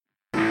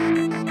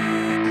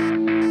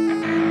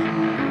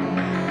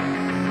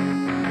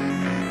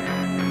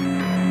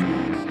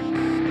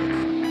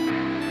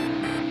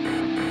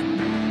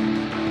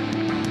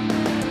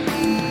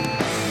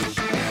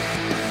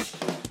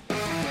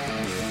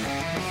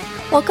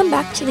Welcome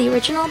back to the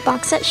original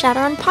Box Set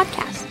Shadowrun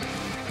podcast.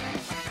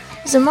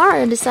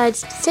 Zamara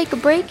decides to take a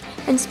break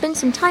and spend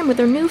some time with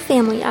her new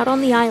family out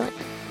on the island.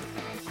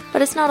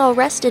 But it's not all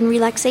rest and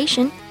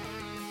relaxation.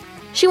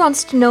 She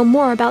wants to know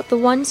more about the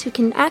ones who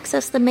can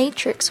access the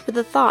Matrix with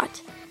a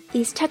thought,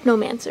 these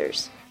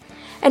technomancers,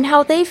 and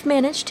how they've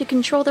managed to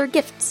control their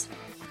gifts.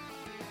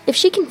 If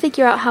she can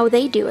figure out how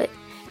they do it,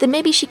 then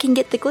maybe she can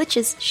get the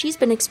glitches she's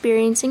been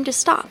experiencing to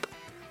stop.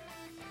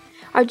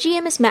 Our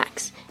GM is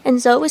Max, and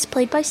Zoe is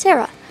played by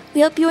Sarah. We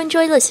hope you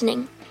enjoy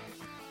listening.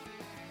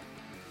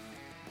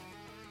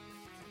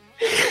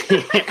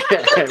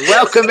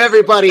 Welcome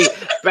everybody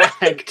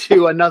back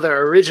to another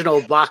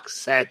original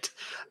box set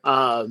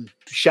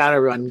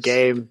Shadowrun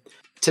game.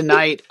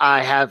 Tonight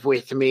I have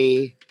with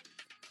me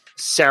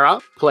Sarah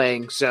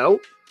playing Zoe.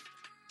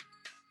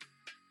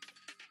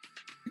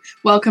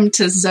 Welcome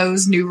to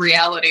Zoe's new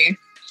reality.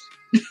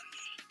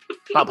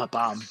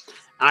 Bum.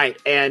 All right,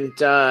 and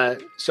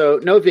so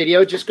no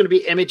video, just going to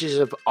be images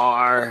of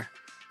our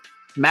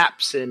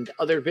maps and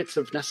other bits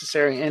of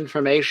necessary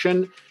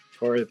information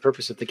for the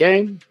purpose of the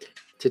game.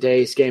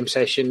 Today's game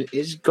session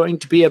is going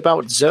to be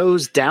about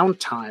Zoe's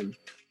Downtime.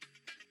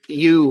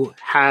 We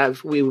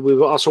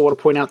also want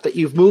to point out that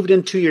you've moved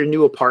into your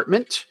new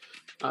apartment.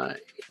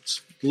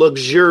 It's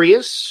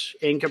luxurious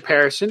in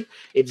comparison.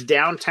 It's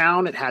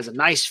downtown. It has a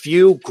nice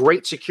view,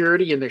 great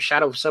security in the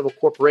shadow of several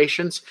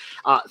corporations.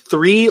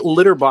 3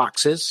 litter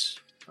boxes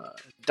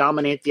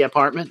dominate the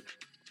apartment.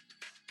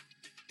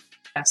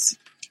 Yes.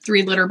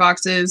 3 litter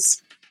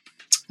boxes.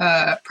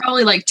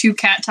 Probably like 2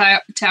 cat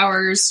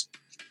towers.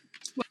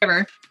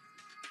 Whatever.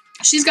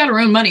 She's got her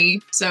own money,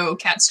 so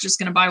Cat's just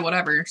going to buy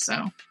whatever,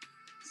 so.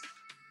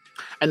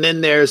 And then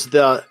there's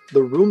the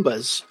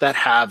Roombas that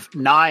have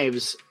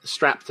knives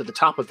strapped to the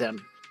top of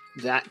them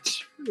that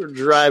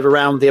drive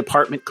around the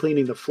apartment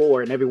cleaning the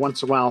floor and every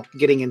once in a while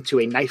getting into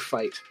a knife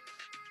fight.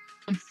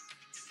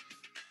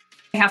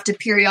 I have to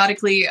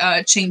periodically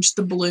change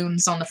the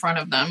balloons on the front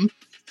of them.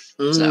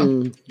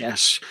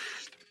 Yes.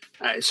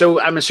 So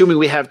I'm assuming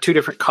we have 2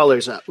 different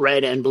colors,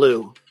 red and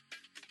blue.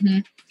 Mm-hmm.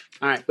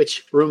 All right.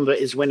 Which Roomba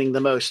is winning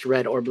the most,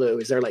 red or blue?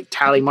 Is there like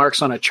tally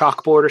marks on a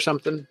chalkboard or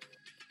something?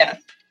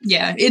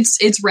 Yeah.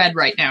 It's red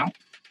right now.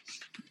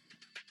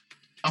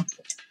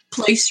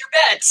 Place your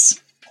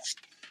bets.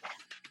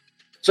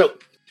 So,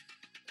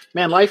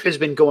 man, life has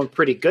been going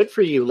pretty good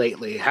for you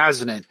lately,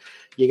 hasn't it?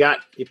 You got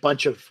a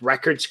bunch of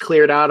records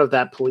cleared out of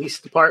that police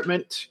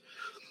department.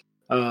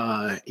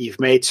 You've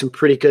made some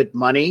pretty good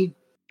money.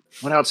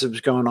 What else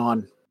is going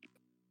on?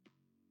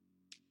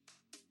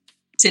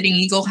 Sitting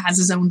Eagle has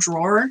his own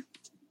drawer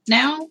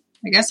now.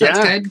 I guess that's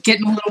good.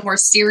 Getting a little more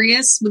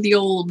serious with the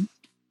old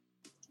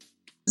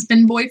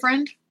husband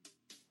boyfriend.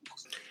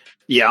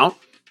 Yeah.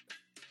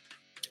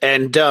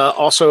 And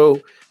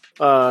also,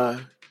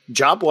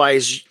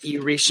 job-wise,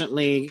 you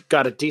recently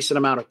got a decent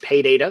amount of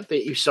pay data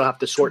that you still have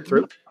to sort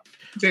through.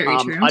 Very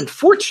true.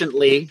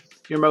 Unfortunately,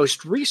 your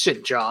most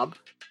recent job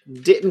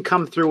didn't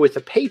come through with a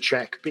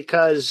paycheck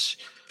because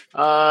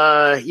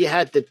you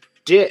had to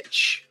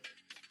ditch.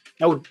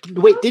 Oh,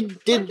 wait,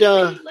 did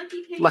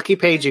Lucky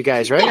paid you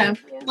guys, right? Yeah,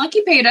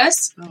 Lucky paid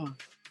us. Oh.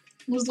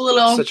 It was a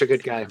little... Such a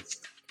good guy.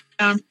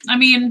 I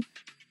mean,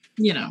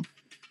 you know.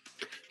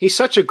 He's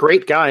such a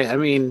great guy. I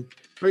mean,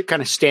 very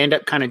kind of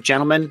stand-up kind of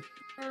gentleman,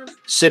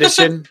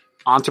 citizen,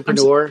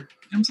 entrepreneur.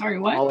 I'm sorry,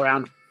 what? All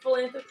around.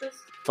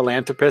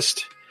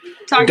 Philanthropist.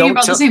 Talking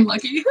about the same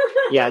Lucky.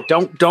 Yeah,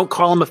 don't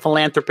call him a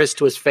philanthropist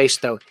to his face,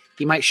 though.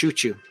 He might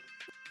shoot you.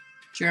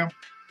 True.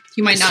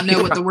 You might not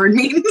know what the word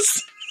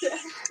means.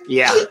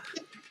 Yeah.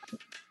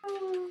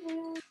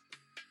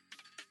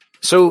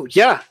 So,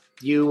 yeah,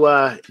 you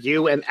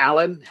and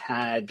Alan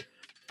had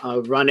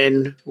a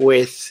run-in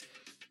with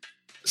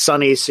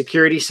Sunny's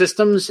security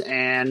systems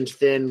and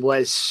then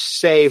was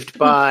saved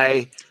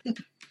by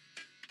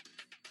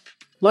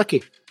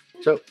Lucky.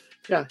 So,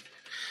 yeah.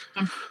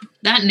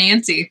 That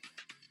Nancy.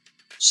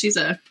 She's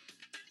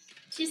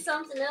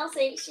something else,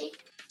 ain't she?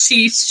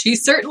 She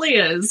certainly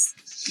is.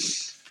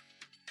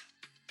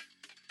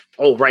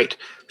 Oh, right.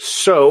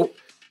 So,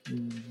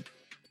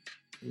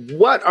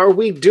 what are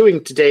we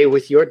doing today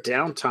with your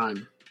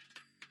downtime?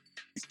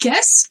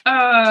 Guess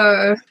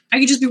I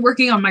could just be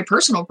working on my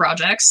personal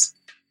projects.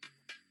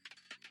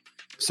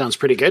 Sounds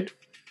pretty good.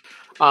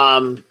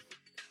 I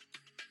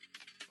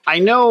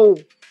know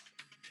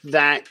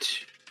that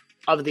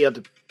of the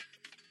other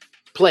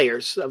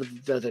players,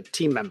 of the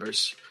team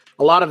members,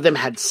 a lot of them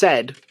had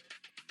said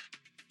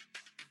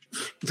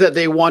that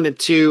they wanted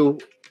to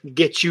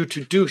get you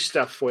to do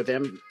stuff for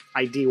them,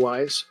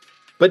 ID-wise.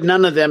 But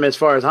none of them, as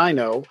far as I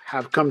know,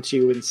 have come to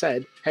you and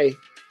said, hey,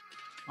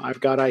 I've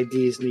got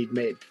IDs need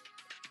made.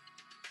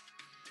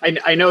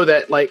 I know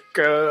that, like,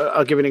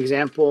 I'll give an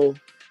example.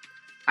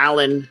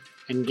 Alan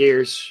and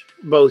Gears,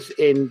 both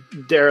in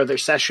their other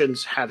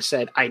sessions, have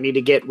said, I need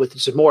to get with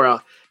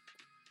Zamora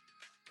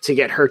to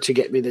get her to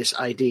get me this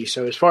ID.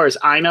 So as far as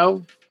I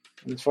know,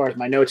 and as far as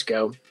my notes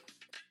go,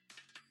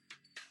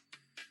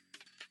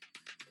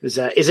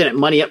 isn't it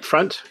money up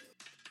front?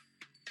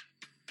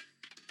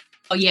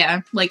 Oh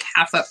yeah, like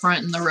half up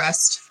front and the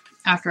rest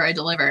after I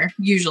deliver,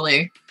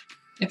 usually,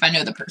 if I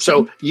know the person.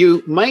 So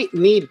you might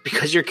need,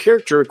 because your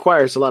character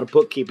requires a lot of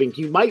bookkeeping,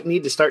 you might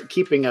need to start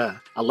keeping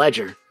a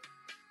ledger.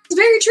 It's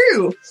very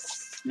true.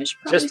 I should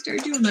probably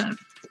start doing that.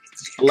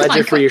 A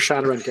ledger for your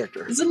Shadowrun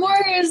character.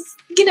 Zamora is,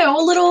 a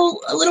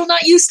little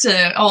not used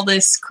to all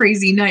this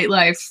crazy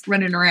nightlife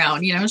running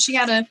around. She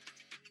had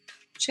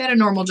a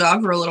normal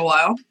job for a little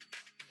while.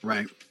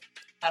 Right.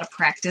 Out of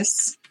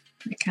practice,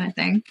 that kind of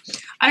thing.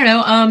 I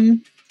don't know.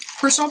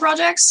 Personal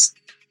projects.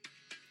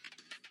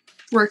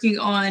 Working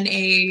on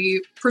a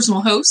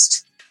personal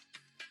host.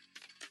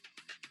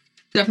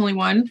 Definitely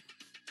one.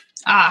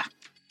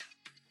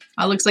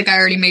 Looks like I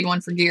already made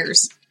one for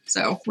Gears,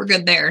 so we're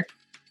good there.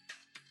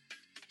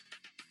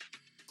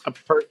 A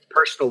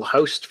personal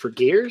host for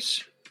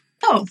Gears?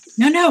 Oh,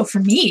 no, for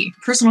me.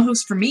 Personal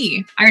host for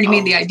me. I already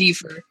made the ID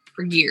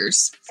for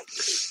Gears.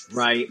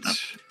 Right. Oh.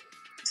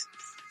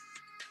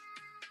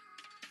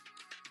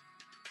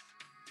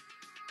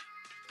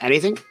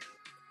 Anything?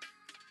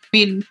 I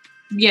mean,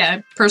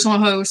 yeah, personal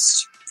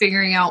host,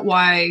 figuring out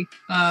why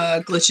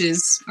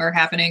glitches are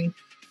happening.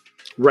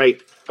 Right.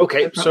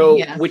 Okay,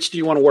 which do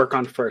you want to work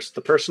on first?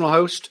 The personal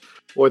host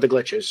or the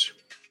glitches?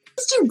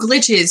 Let's do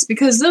glitches,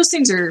 because those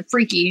things are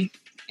freaky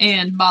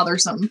and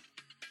bothersome.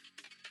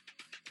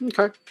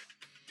 Okay.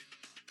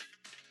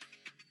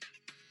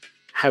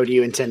 How do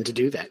you intend to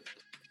do that?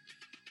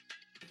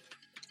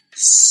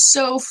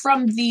 So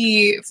from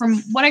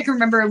what I can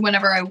remember,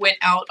 whenever I went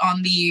out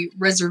on the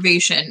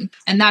reservation,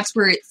 and that's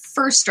where it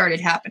first started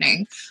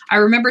happening, I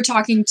remember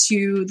talking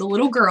to the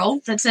little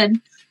girl that said,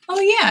 "Oh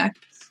yeah,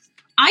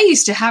 I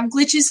used to have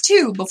glitches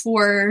too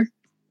before,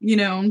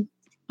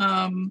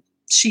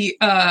 she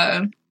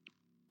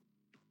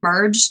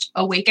merged,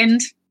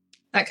 awakened,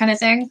 that kind of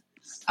thing."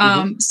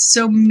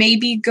 So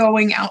maybe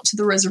going out to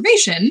the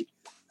reservation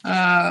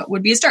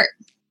would be a start.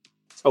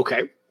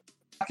 Okay.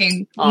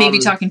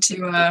 Talking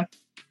to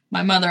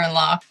my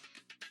mother-in-law.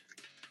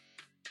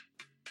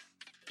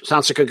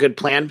 Sounds like a good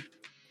plan.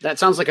 That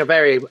sounds like a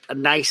very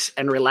nice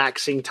and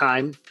relaxing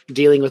time,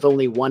 dealing with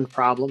only one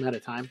problem at a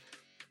time.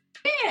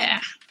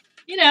 Yeah.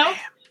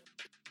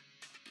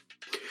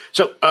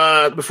 So,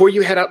 before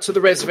you head out to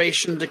the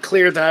reservation to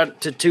clear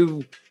that, to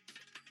do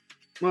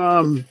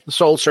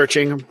soul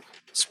searching,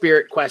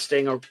 spirit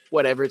questing, or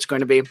whatever it's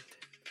going to be,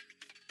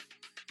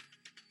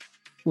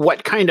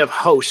 what kind of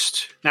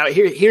host? Now,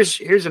 here's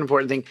an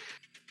important thing.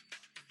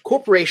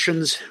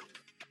 Corporations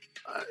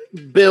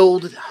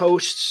build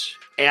hosts,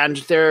 and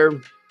their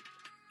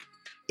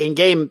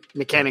in-game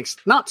mechanics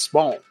not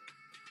small.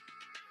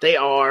 They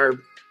are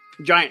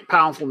giant,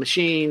 powerful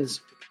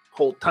machines,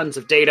 hold tons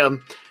of data,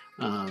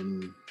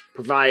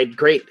 provide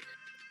great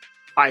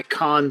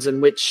icons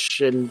and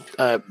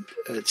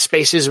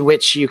spaces in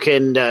which you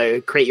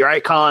can create your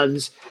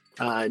icons,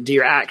 do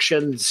your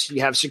actions.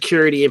 You have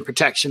security and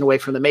protection away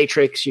from the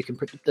Matrix. You can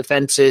put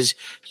defenses.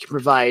 You can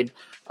provide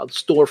a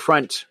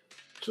storefront.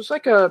 So it's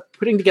like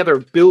putting together a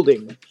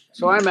building.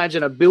 So I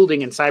imagine a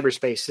building in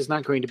cyberspace is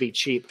not going to be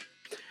cheap.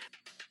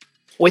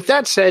 With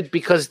that said,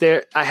 because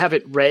I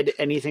haven't read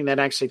anything that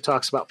actually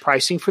talks about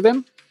pricing for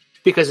them,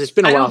 because it's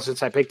been a while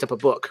since I picked up a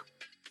book.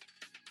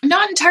 I'm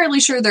not entirely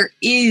sure there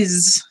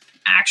is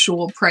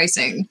actual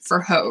pricing for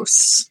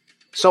hosts.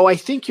 So I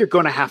think you're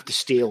going to have to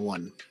steal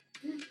one.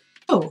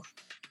 Oh.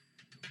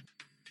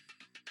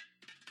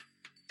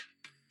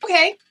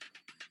 Okay.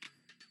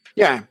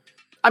 Yeah.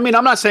 I mean,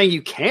 I'm not saying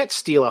you can't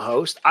steal a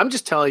host. I'm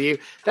just telling you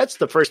that's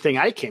the first thing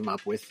I came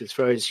up with as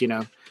far as,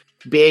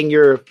 being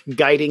your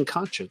guiding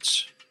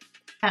conscience.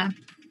 Yeah.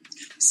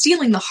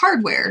 Stealing the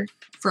hardware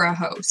for a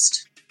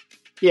host.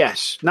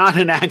 Yes, not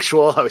an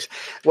actual host.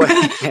 Well,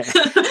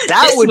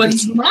 that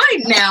one's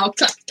mine now.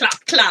 Clap,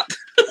 clap, clap.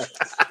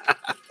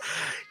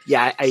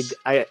 Yeah,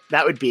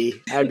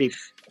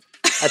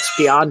 that's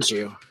beyond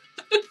you.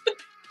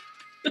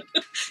 In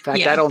fact,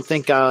 yeah. I don't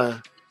think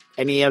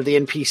any of the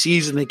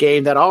NPCs in the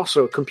game that are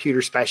also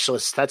computer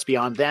specialists, that's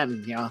beyond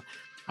them.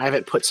 I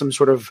haven't put some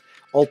sort of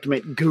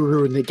ultimate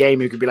guru in the game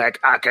who could be like,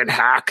 I can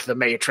hack the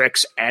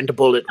Matrix and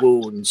bullet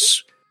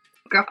wounds.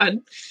 God.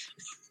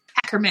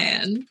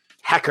 Hackerman.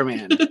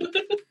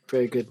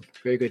 Very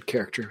good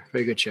character.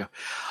 Very good show.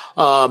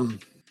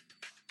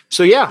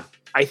 So yeah,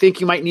 I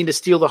think you might need to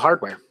steal the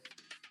hardware.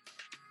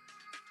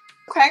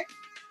 Okay.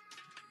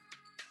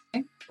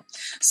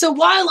 So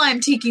while I'm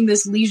taking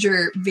this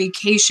leisure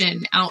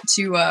vacation out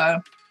to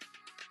a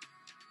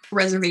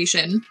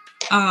reservation,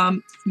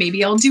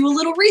 maybe I'll do a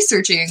little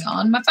researching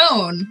on my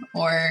phone,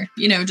 or,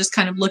 just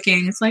kind of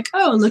looking. It's like,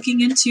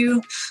 looking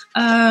into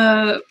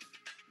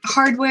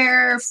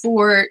hardware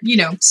for,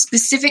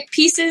 specific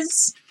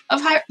pieces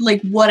of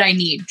what I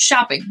need.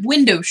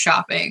 Window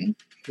shopping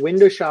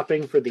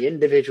for the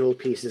individual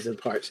pieces and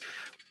parts.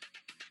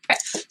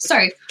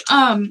 Sorry.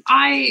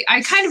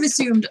 I kind of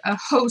assumed a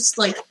host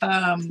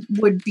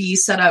would be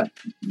set up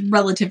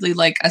relatively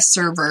like a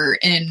server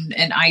in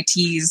an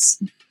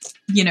IT's,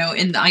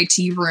 in the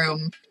IT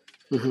room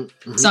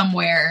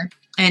somewhere.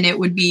 And it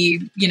would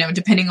be,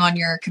 depending on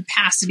your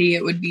capacity,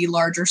 it would be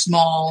large or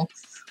small,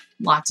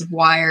 lots of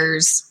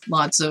wires,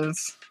 lots of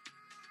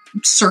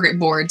circuit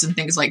boards and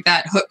things like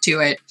that hooked to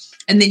it.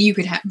 And then you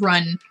could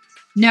run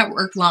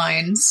network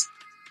lines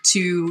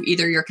to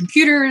either your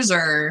computers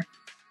or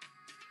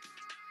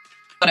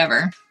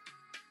whatever.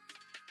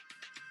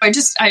 I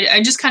just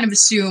kind of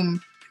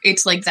assume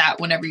it's like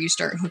that whenever you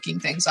start hooking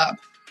things up.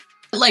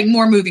 Like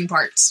more moving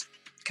parts,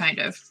 kind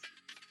of.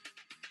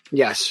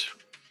 Yes.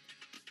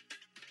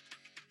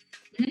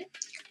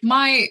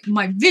 My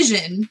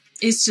vision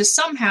is to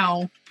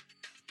somehow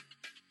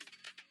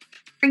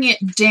bring it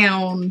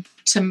down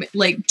to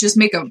like just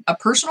make a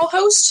personal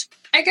host,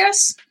 I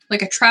guess,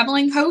 like a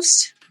traveling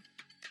host,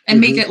 and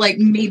make it like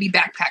maybe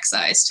backpack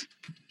sized.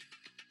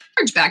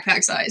 Large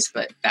backpack sized,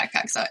 but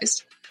backpack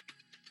sized.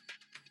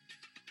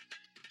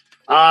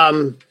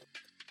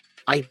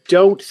 I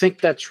don't think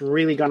that's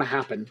really going to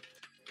happen.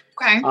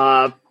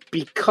 Okay.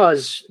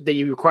 Because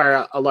they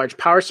require a large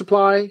power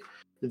supply.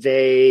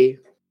 A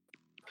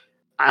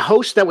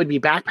host that would be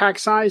backpack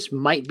size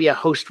might be a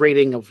host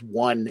rating of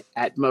 1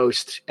 at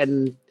most.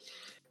 And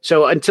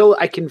so until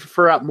I can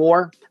figure out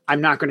more,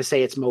 I'm not going to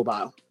say it's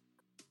mobile.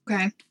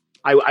 Okay.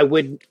 I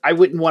wouldn't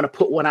want to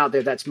put one out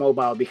there that's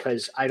mobile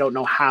because I don't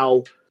know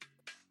how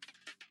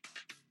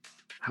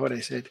would I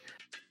say it?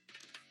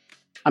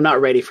 I'm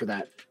not ready for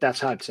that. That's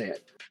how I'd say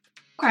it.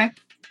 Okay.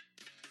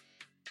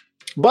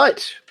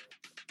 But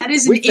that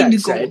is an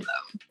end goal,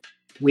 though.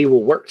 We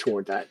will work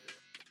toward that.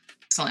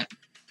 Excellent.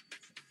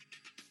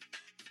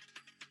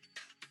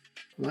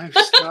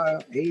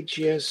 Lifestyle,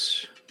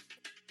 Aegis.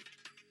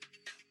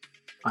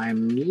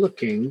 I'm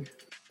looking.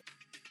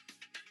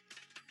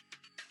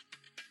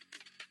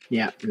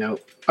 Yeah, no.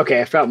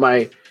 Okay, I found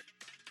my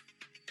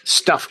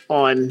stuff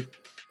on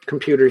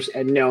computers,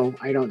 and no,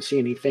 I don't see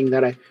anything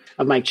that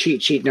of my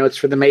cheat sheet notes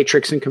for the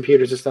Matrix and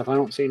computers and stuff. I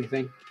don't see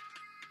anything.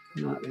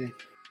 Not there.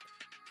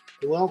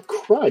 Well,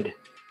 crud.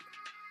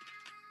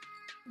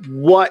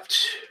 What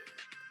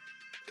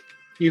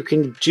you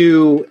can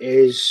do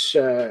is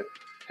a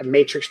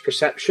matrix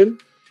perception,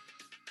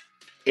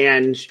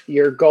 and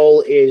your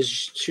goal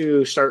is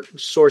to start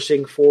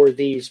sourcing for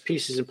these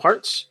pieces and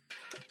parts.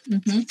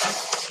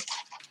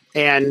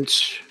 And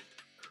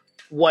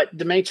what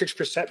the matrix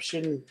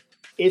perception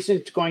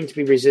isn't going to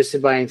be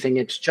resisted by anything.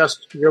 It's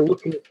just you're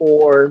looking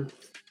for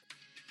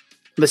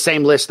the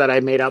same list that I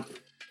made up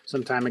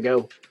some time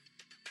ago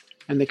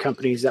and the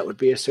companies that would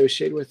be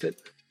associated with it.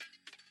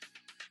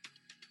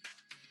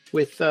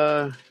 Here's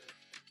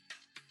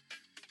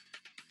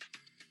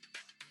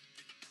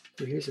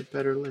a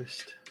better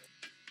list.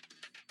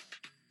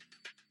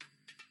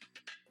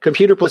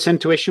 Computer plus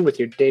intuition, with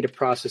your data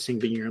processing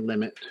being your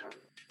limit.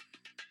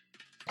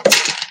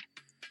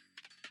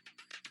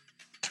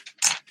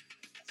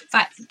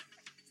 Five.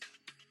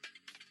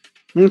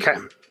 Okay.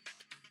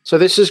 So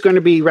this is going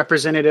to be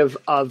representative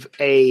of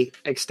a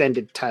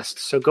extended test.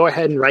 So go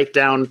ahead and write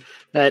down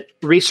that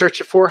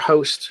research it for a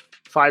host,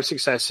 5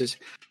 successes.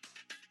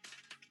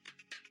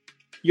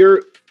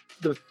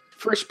 The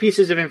first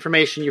pieces of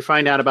information you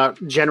find out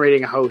about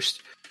generating a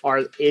host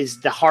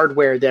is the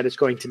hardware that it's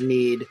going to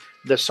need,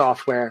 the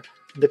software,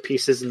 the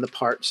pieces, and the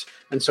parts.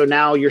 And so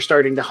now you're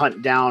starting to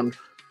hunt down,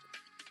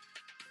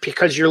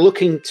 because you're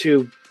looking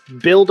to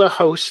build a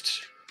host,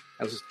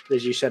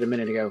 as you said a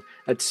minute ago,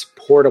 that's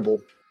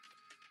portable.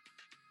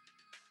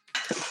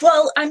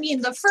 Well, I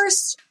mean, the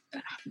first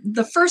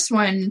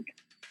one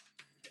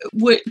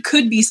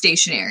could be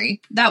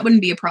stationary. That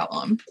wouldn't be a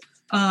problem.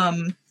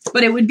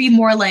 But it would be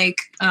more like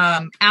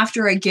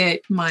after I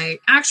get my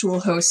actual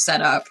host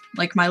set up,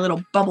 like my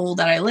little bubble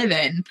that I live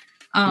in,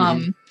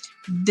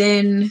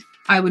 then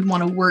I would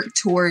want to work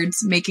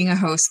towards making a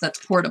host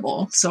that's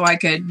portable, so I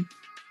could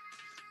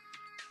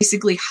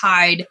basically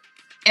hide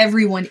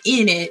everyone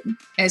in it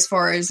as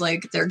far as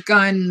like their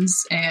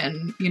guns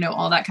and, you know,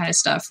 all that kind of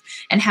stuff,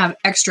 and have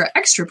extra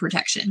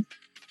protection.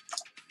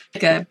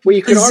 Like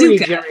you can already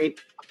generate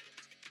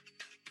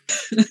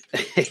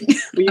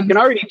you can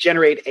already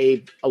generate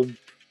a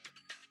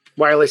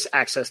wireless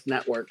access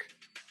network.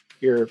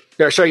 Your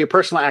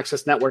personal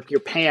access network, your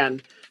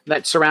PAN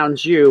that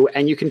surrounds you,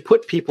 and you can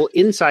put people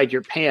inside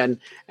your PAN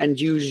and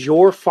use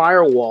your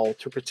firewall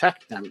to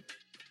protect them.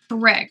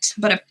 Correct,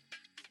 but a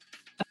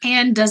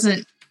PAN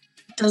doesn't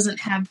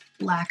have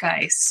black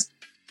ice.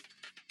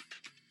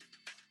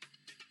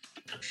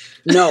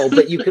 No,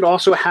 but you could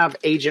also have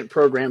agent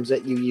programs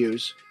that you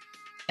use.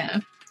 Yeah.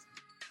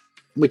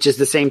 Which is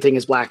the same thing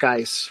as black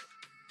ice.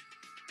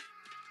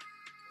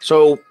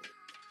 So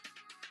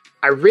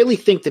I really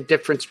think the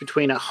difference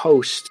between a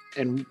host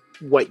and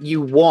what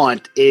you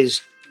want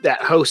is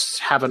that hosts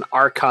have an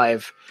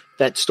archive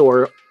that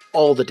store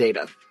all the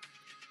data,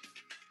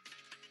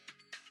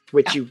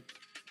 which you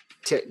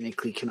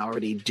technically can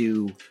already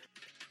do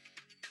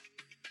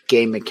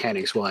game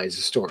mechanics wise,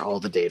 to store all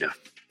the data.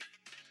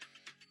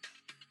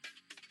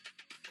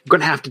 I'm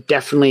going to have to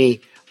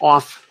definitely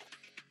off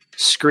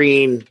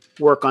screen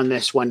work on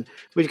this one.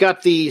 We've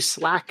got the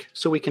Slack,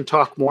 so we can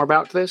talk more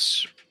about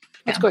this.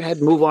 Let's go ahead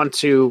and move on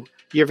to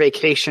your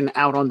vacation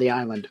out on the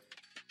island.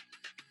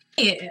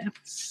 Yeah.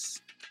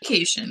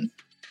 Vacation.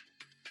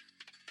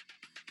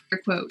 Air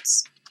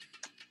quotes.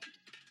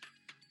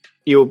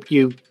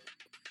 You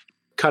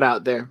cut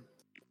out there.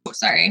 Oh,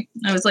 sorry.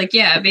 I was like,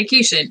 yeah,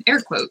 vacation.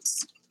 Air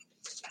quotes.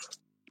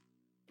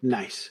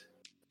 Nice.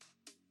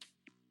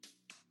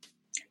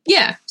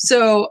 Yeah,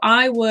 so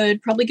I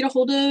would probably get a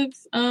hold of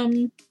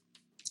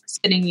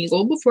Spinning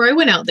Eagle before I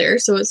went out there,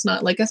 so it's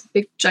not like a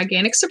big,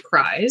 gigantic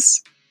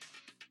surprise.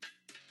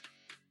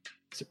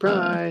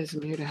 Surprise,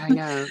 I'm here to hang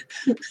out.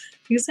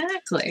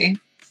 Exactly.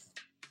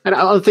 And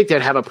I don't think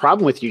they'd have a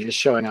problem with you just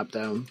showing up,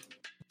 though.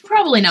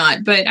 Probably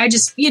not, but I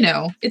just,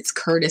 it's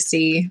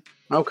courtesy.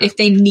 Okay. If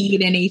they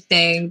need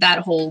anything, that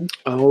whole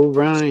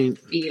right.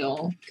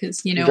 deal.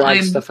 Because, You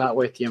drag stuff out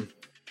with you.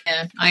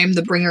 Yeah, I am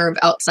the bringer of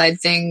outside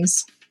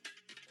things.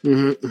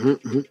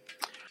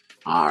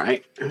 All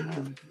right.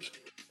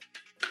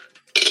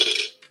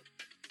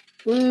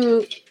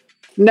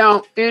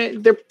 No,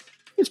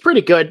 it's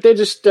pretty good. They're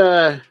just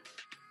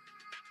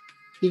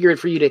eager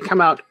for you to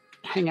come out,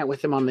 hang out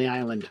with them on the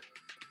island.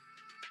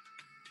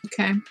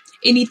 Okay.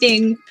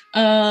 Anything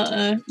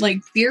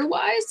like beer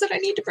wise that I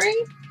need to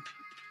bring?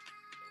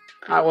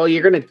 Well,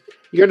 you're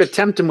gonna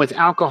tempt them with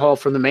alcohol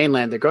from the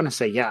mainland. They're gonna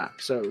say yeah.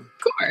 So of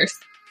course.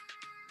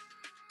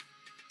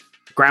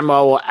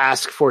 Grandma will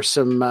ask for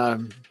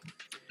some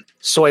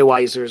soy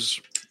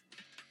wisers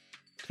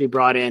to be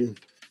brought in.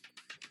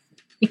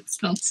 It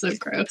sounds so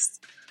gross.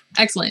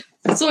 Excellent.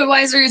 Soy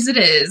wisers it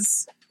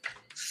is.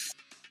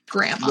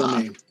 Grandma.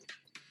 Yummy.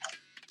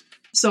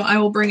 So I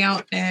will bring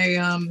out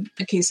a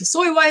case of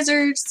soy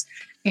wisers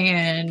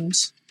and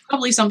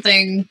probably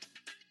something.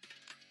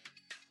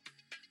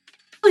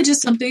 Probably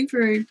just something for,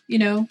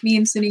 me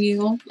and Sitting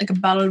Eagle. Like a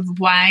bottle of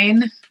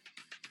wine.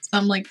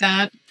 Something like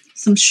that.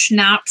 Some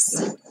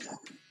schnapps.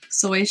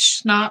 Soy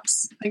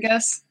schnapps, I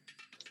guess.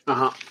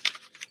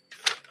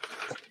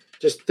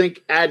 Just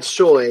add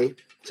soy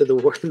to the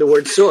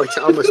word soy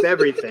to almost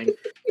everything.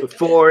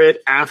 Before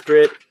it, after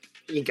it,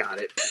 you got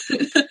it.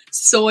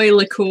 Soy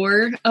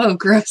liqueur. Oh,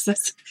 gross.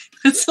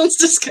 That sounds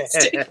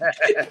disgusting.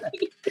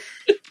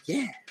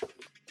 Yeah.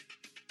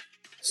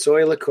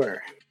 Soy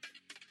liqueur.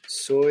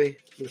 Soy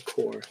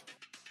liqueur.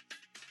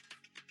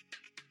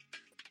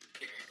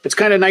 It's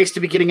kind of nice to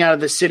be getting out of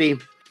the city.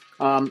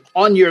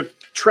 On your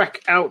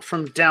trek out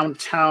from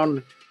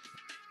downtown,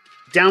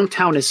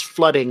 downtown is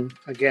flooding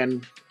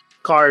again.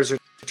 Cars are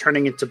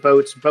turning into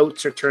boats.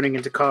 Boats are turning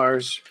into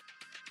cars.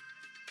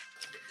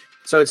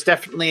 So it's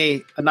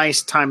definitely a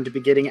nice time to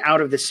be getting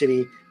out of the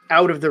city,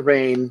 out of the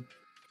rain,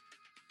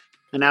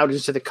 and out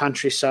into the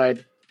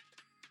countryside.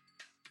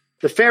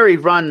 The ferry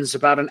runs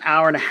about an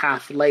hour and a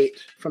half late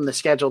from the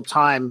scheduled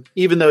time,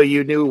 even though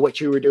you knew what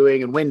you were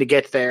doing and when to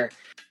get there.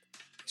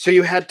 So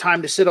you had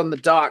time to sit on the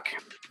dock,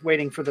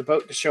 waiting for the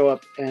boat to show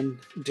up and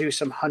do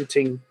some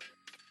hunting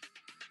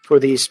for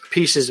these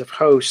pieces of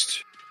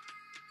host.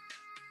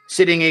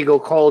 Sitting Eagle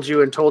called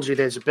you and told you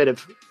there's a bit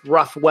of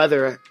rough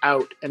weather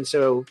out, and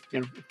so,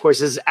 of course,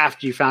 this is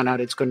after you found out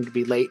it's going to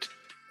be late.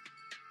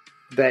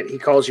 That he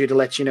calls you to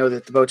let you know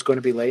that the boat's going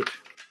to be late.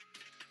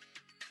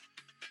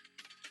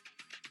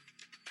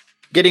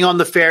 Getting on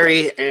the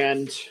ferry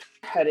and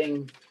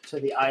heading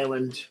to the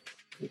island.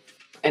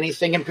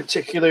 Anything in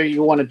particular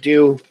you want to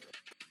do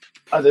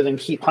other than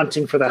keep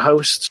hunting for the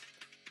host?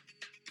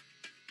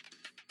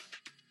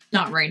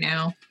 Not right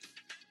now.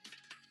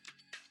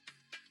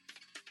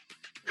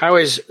 How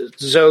is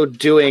Zoe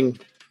doing?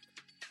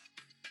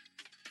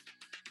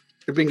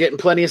 You've been getting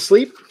plenty of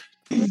sleep?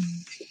 I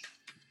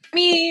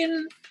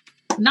mean,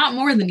 not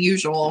more than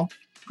usual,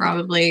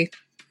 probably.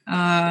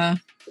 Glitches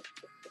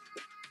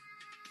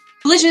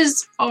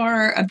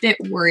are a bit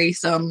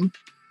worrisome.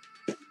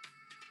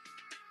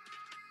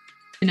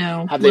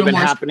 Have they been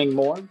happening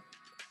more?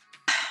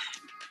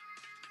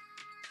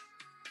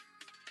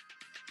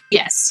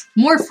 Yes,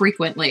 more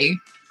frequently.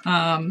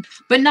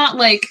 But not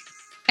like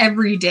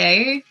every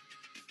day.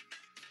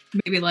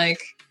 Maybe like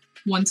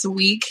once a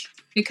week.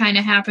 It kind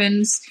of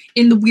happens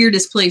in the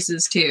weirdest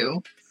places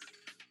too.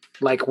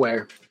 Like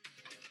where?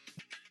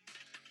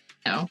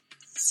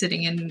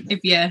 If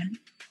you're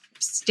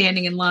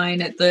standing in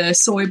line at the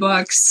soy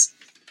box,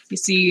 you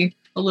see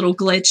a little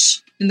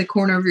glitch in the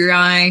corner of your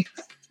eye.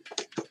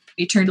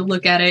 You turn to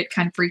look at it,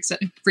 kind of freaks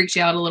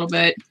you out a little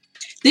bit.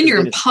 Then you're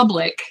in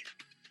public.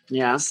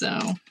 Yeah. So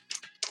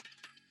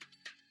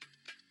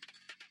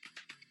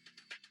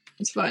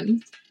it's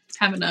fun.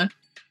 Having a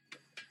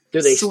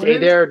Do they stay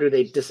there or do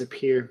they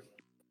disappear?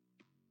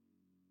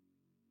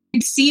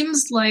 It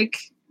seems like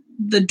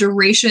the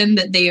duration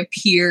that they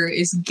appear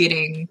is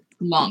getting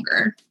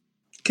longer.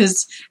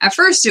 Because at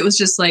first it was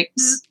just like,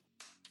 zzz,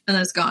 and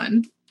then it's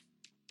gone.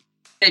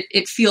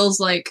 It feels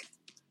like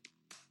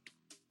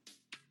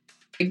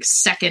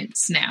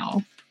seconds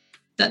now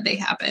that they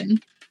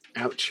happen.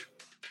 Ouch.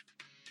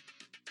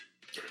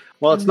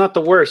 Well, it's not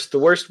the worst. The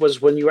worst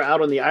was when you were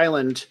out on the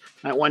island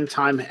at one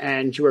time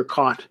and you were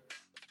caught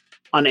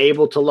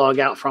unable to log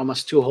out for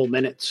almost 2 whole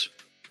minutes.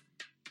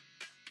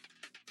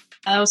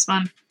 That was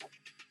fun.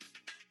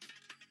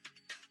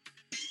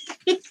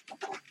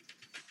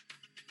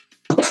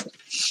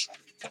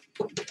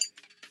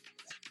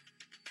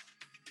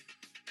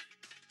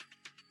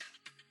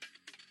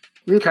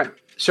 Okay,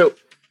 so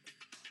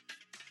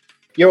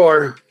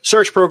your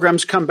search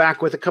programs come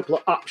back with a couple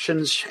of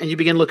options, and you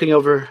begin looking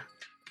over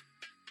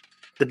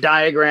the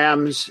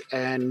diagrams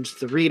and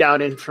the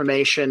readout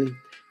information,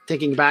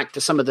 thinking back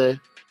to some of the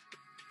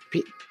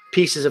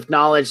pieces of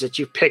knowledge that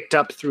you've picked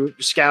up through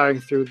scouring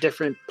through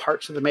different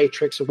parts of the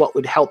Matrix of what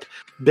would help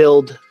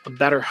build a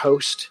better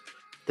host.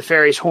 The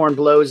ferry's horn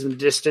blows in the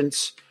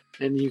distance,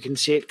 and you can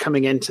see it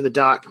coming into the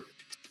dock.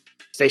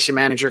 Station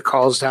manager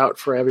calls out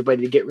for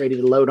everybody to get ready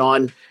to load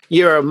on.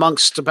 You're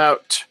amongst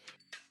about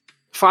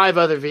 5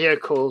 other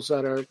vehicles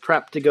that are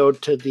prepped to go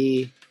to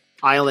the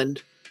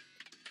island.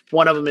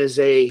 One of them is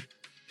a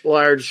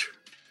large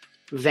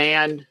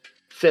van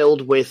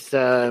filled with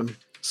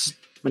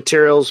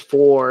materials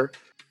for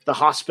the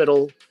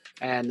hospital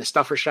and the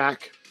stuffer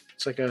shack.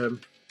 It's like a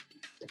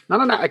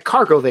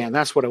cargo van.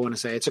 That's what I want to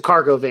say. It's a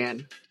cargo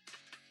van.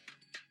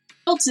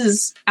 What else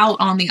is out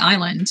on the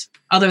island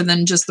other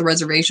than just the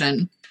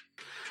reservation?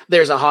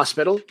 There's a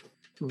hospital.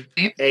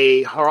 Okay.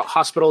 A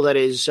hospital that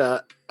is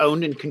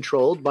owned and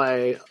controlled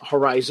by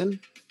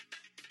Horizon.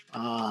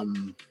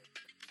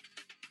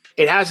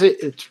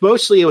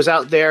 It was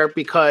out there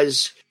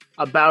because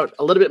about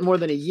a little bit more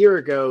than a year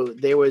ago,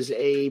 there was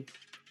a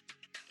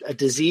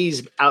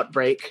disease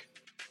outbreak,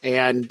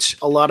 and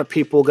a lot of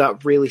people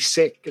got really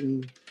sick,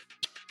 and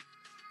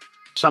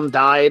some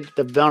died.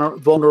 The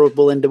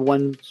vulnerable into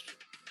one,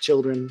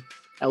 children,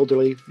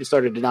 elderly, they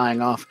started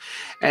dying off,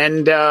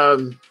 and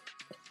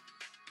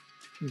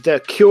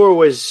the cure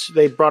was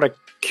they brought a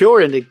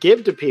cure in to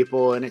give to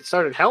people, and it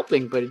started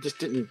helping, but it just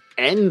didn't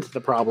end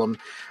the problem.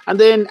 And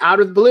then out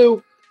of the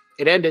blue,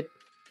 it ended.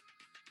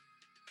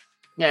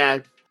 Yeah,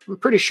 I'm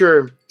pretty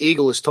sure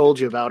Eagle has told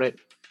you about it.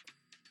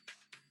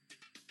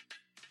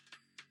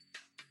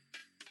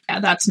 Yeah,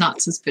 that's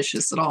not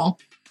suspicious at all.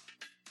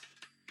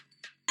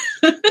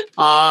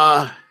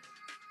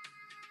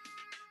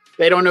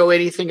 They don't know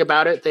anything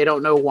about it. They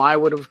don't know what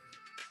would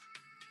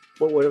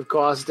have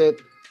caused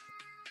it.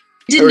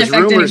 There was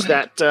rumors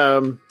that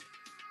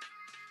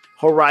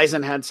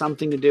Horizon had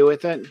something to do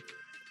with it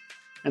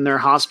in their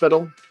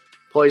hospital,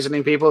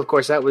 poisoning people. Of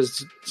course, that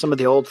was some of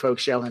the old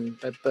folks yelling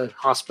that the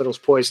hospital's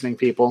poisoning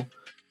people.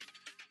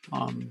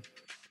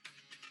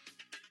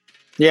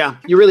 Yeah,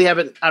 you really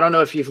haven't. I don't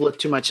know if you've looked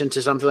too much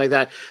into something like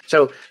that.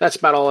 So that's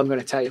about all I'm going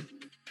to tell you.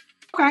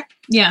 Okay.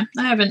 Yeah,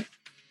 I haven't.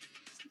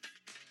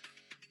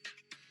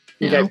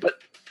 Okay, but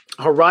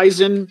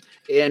Horizon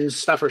and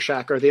Stuffer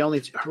Shack are the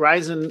only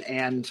Horizon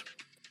and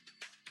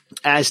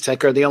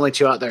Aztec are the only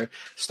 2 out there.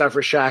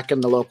 Stuffer Shack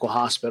and the local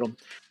hospital.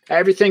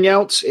 Everything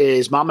else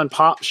is mom and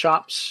pop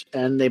shops,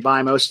 and they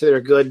buy most of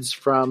their goods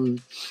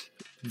from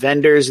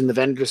vendors, and the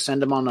vendors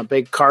send them on a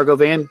big cargo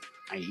van,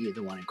 i.e.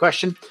 the one in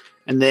question.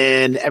 And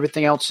then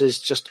everything else is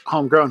just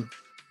homegrown.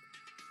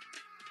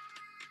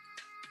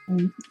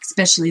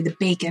 Especially the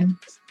bacon.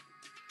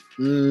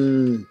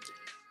 Bacon.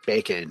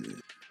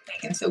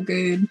 Bacon's so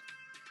good.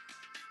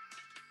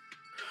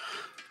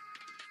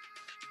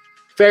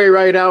 Ferry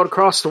ride out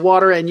across the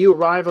water, and you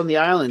arrive on the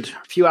island.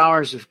 A few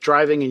hours of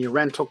driving in your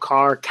rental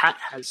car. Kat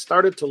has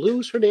started to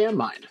lose her damn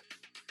mind.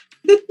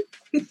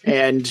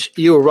 And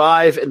you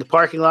arrive in the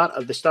parking lot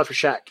of the Stuffer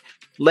Shack.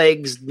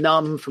 Legs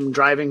numb from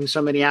driving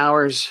so many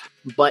hours.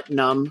 Butt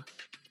numb.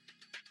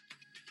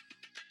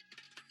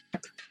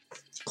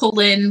 Pull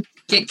in,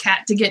 get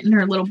Kat to get in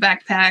her little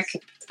backpack.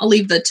 I'll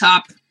leave the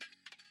top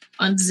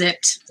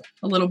unzipped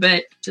a little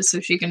bit just so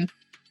she can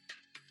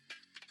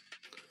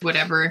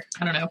whatever.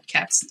 I don't know.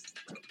 Cat's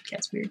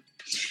weird.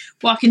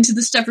 Walk into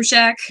the Stuffer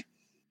Shack.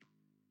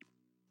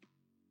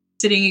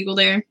 Sitting Eagle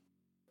there.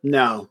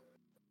 No.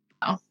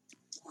 Oh.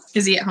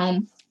 Is he at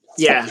home?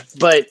 Yeah,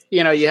 but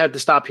you have to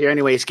stop here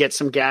anyways, get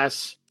some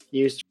gas,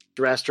 use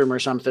the restroom or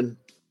something.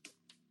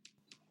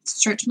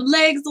 Stretch my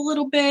legs a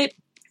little bit.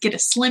 Get a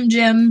Slim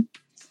Jim.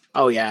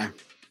 Oh, yeah.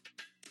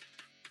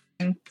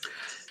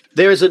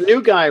 There's a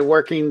new guy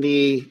working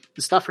the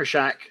Stuffer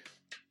Shack.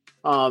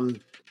 You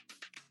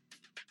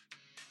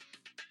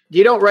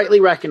don't rightly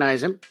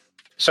recognize him.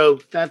 So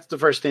that's the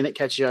first thing that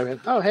catches you off.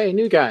 Oh, hey,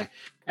 new guy.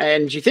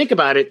 And you think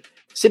about it,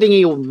 Sitting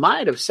Eagle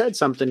might have said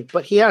something,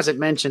 but he hasn't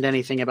mentioned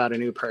anything about a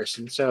new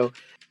person. So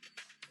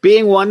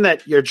being one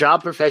that your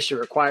job profession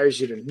requires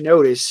you to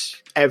notice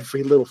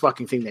every little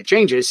fucking thing that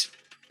changes,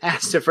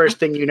 that's the first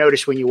thing you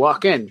notice when you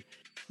walk in.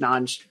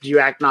 Do you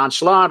act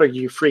nonchalant, or do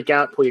you freak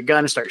out, pull your gun,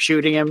 and start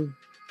shooting him?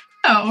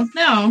 Oh,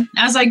 no.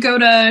 As I go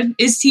to,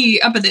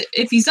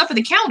 if he's up at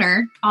the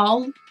counter,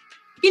 I'll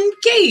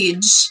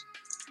engage.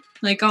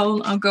 Like,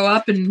 I'll go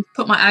up and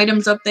put my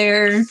items up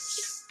there,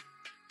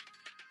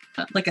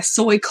 like a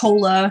soy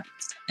cola,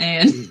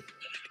 and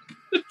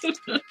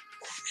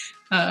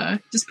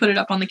just put it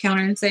up on the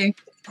counter and say,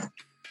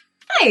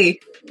 "Hey,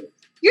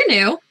 you're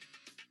new."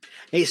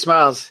 He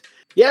smiles.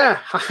 Yeah,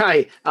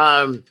 hi.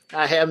 I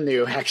am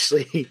new,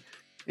 actually.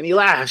 And he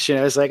laughs.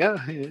 It's like, oh,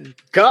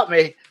 caught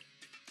me.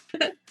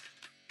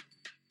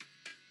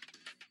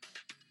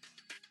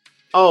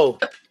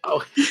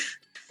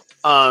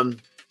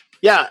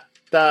 Yeah.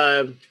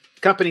 The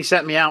company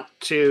sent me out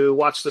to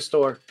watch the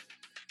store.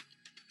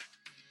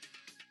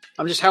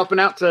 I'm just helping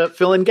out to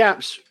fill in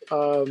gaps.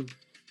 What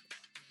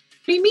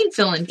do you mean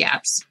fill in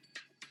gaps?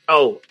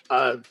 Well,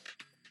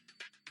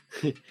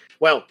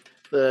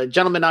 the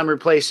gentleman I'm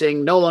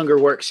replacing no longer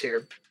works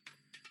here.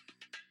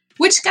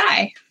 Which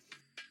guy?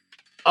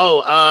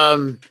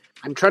 I'm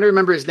trying to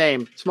remember his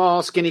name.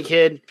 Small, skinny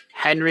kid.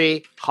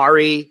 Harry.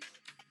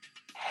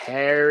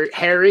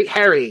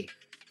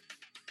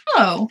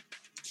 Oh.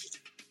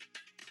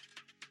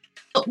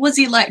 Was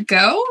he let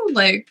go?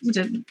 Like,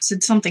 did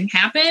something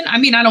happen? I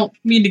mean, I don't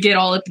mean to get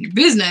all up in your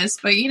business,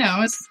 but,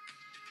 it's...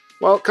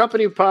 Well,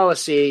 company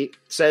policy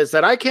says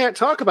that I can't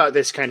talk about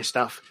this kind of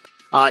stuff.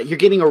 You're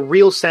getting a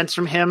real sense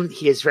from him.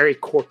 He is very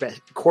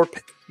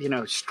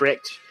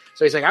strict.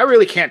 So he's like, I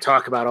really can't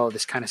talk about all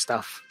this kind of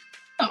stuff.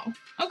 Oh,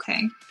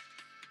 okay.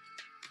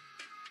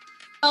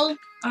 Well,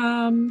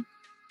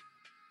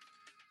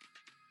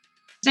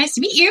 nice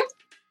to meet you.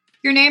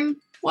 Your name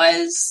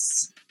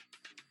was...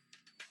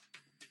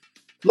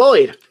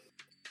 Lloyd.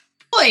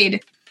 Lloyd.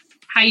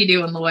 How you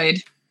doing,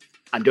 Lloyd?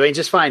 I'm doing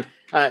just fine.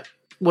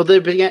 Will there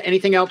be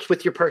anything else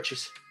with your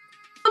purchase?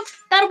 Oh,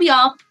 that'll be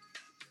all.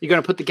 You going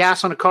to put the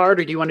gas on a card,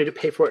 or do you want me to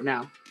pay for it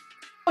now?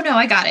 Oh, no,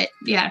 I got it.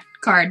 Yeah,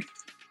 card.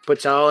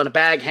 Puts it all in a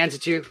bag, hands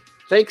it to you.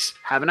 Thanks.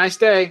 Have a nice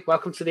day.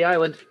 Welcome to the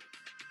island.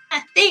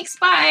 Thanks.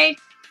 Bye.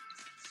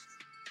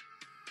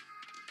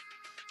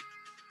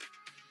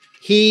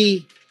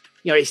 He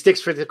sticks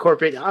for the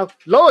corporate. Oh,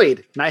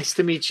 Lloyd, nice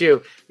to meet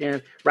you.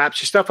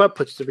 Wraps your stuff up,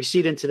 puts the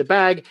receipt into the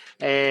bag,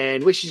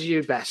 and wishes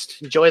you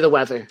best. Enjoy the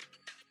weather.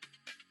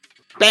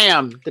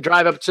 Bam! The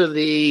drive up to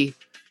the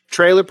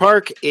trailer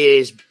park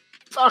is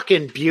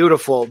fucking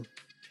beautiful.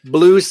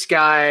 Blue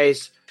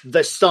skies,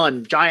 the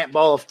sun, giant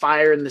ball of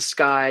fire in the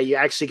sky. You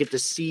actually get to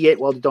see it.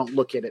 Well, don't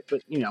look at it,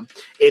 but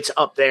it's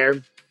up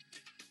there.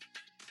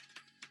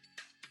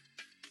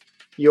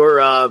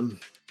 Your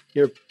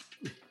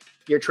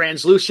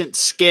translucent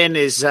skin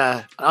is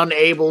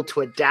unable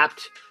to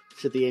adapt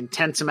to the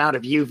intense amount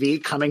of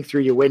UV coming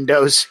through your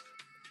windows.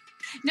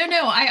 No,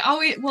 I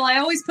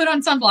always put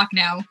on sunblock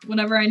now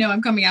whenever I know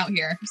I'm coming out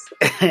here.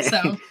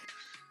 So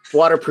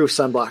waterproof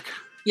sunblock.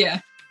 Yeah.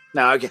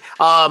 No, okay.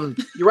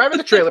 You arrive at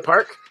the trailer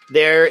park.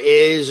 There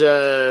is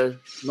a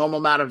normal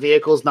amount of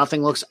vehicles.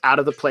 Nothing looks out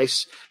of the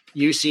place.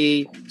 You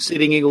see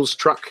Sitting Eagle's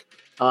truck.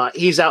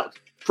 He's out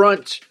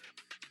front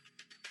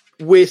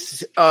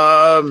with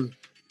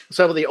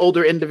some of the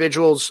older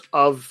individuals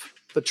of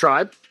the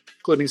tribe,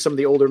 including some of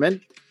the older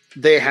men.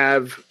 They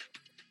have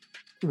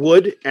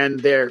wood and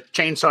they're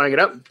chainsawing it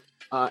up.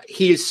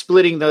 He is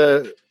splitting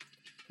the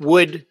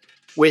wood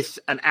with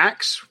an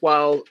axe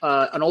while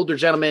an older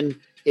gentleman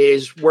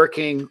is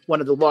working one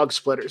of the log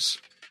splitters.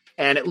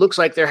 And it looks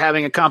like they're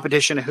having a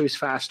competition of who's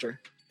faster.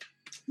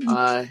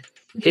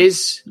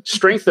 His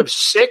strength of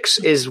 6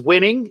 is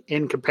winning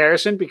in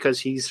comparison because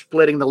he's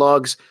splitting the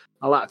logs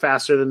a lot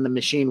faster than the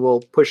machine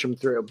will push him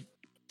through.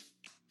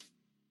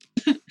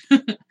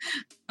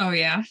 Oh,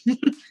 yeah.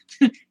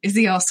 Is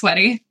he all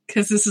sweaty?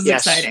 Because this is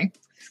exciting.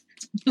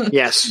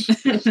 Yes.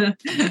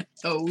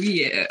 Oh,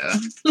 yeah.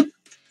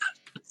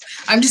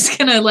 I'm just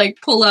going to,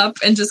 pull up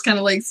and just kind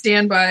of,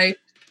 stand by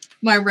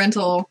my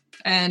rental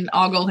and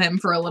ogle him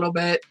for a little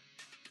bit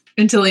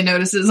until he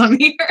notices I'm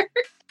here.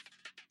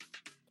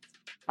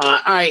 All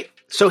right.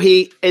 So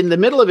he, in the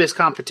middle of his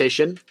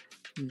competition,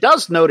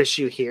 does notice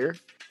you here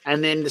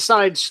and then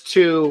decides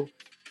to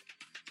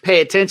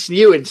pay attention to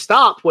you and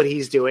stop what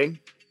he's doing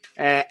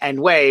and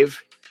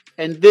wave.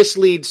 And this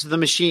leads the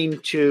machine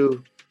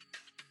to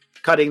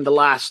cutting the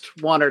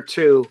last one or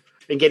two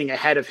and getting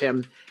ahead of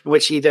him, in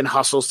which he then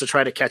hustles to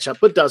try to catch up,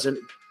 but doesn't.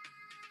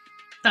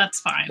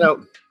 That's fine.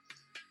 So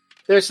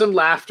there's some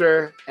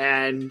laughter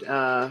and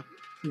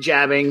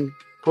jabbing,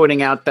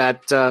 pointing out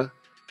that the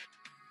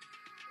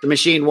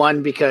machine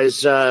won because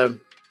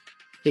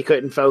he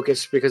couldn't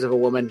focus because of a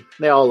woman.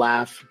 They all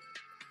laugh.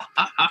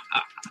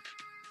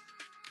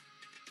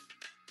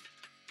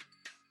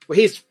 Well,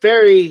 he's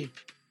very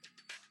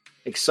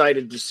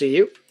excited to see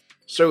you.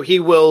 So he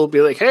will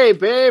be like, hey,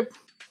 babe,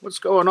 what's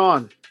going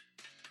on?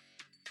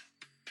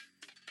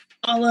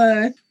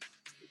 I'll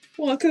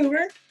walk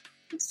over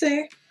and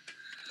say,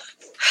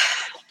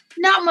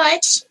 not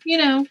much,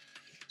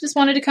 just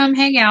wanted to come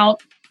hang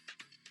out,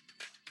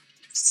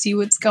 see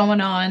what's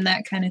going on,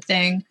 that kind of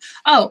thing.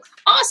 Oh,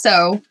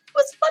 also,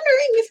 was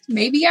wondering if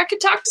maybe I could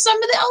talk to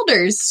some of the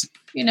elders,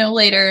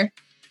 later.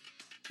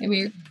 Maybe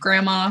your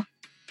grandma.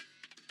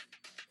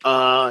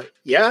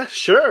 Yeah,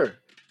 sure.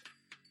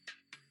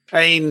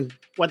 I mean,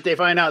 once they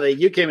find out that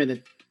you came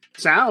into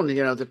town,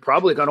 they're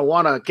probably going to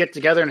want to get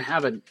together and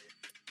have a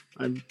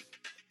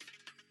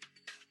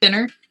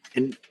dinner.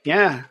 And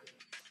yeah,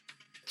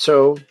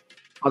 so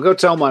we can go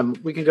tell my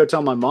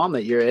mom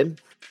that you're in.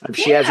 If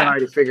she hasn't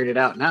already figured it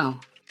out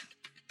now.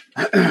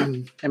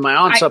 And my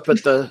aunt's up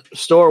at the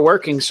store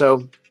working,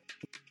 so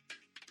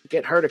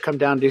get her to come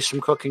down and do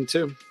some cooking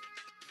too.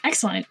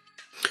 Excellent.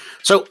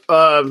 So,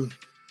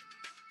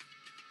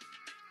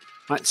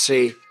 let's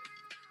see.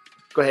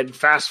 Go ahead and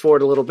fast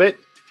forward a little bit.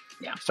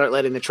 Yeah. Start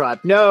letting the tribe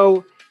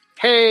know.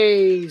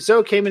 Hey,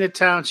 Zoe came into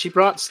town. She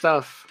brought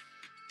stuff.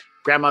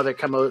 grandmother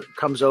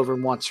comes over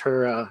and wants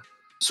her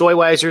soy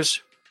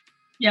wisers.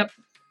 Yep.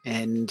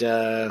 And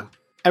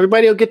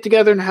everybody will get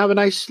together and have a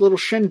nice little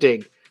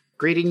shindig,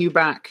 greeting you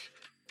back,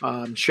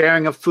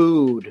 sharing of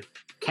food,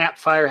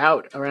 campfire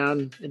out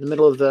around in the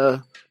middle of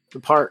the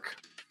park.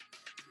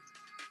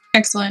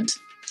 Excellent.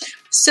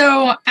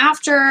 So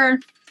after,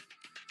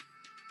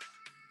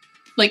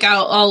 like,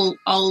 I'll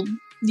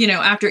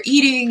after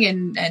eating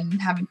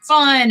and having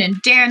fun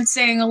and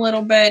dancing a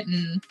little bit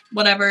and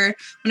whatever,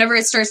 whenever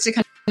it starts to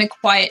kind of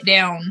quiet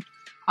down,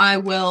 I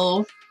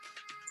will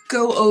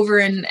go over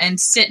and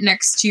sit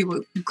next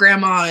to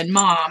Grandma and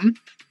Mom.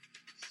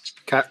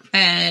 Okay.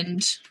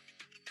 And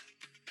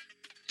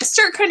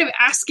start kind of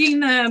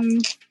asking them,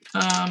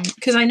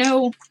 because I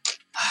know,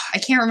 I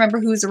can't remember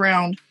who's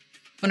around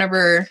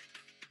whenever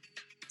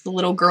the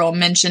little girl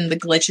mentioned the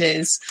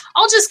glitches.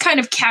 I'll just kind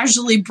of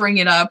casually bring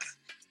it up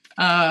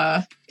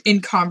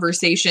in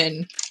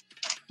conversation,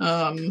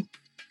 the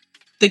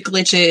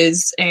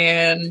glitches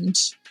and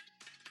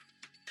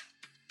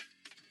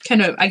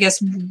kind of, I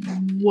guess,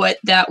 what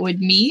that would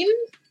mean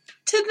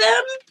to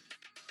them.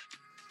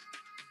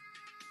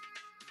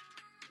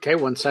 Okay,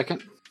 1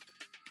 second.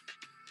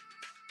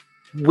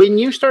 When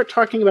you start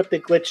talking about the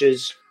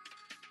glitches,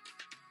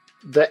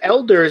 the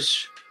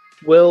elders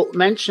will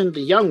mention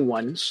the young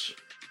ones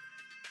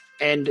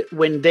and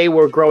when they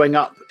were growing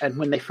up and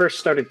when they first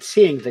started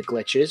seeing the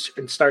glitches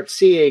and start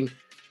seeing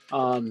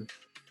the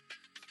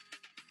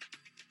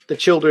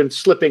children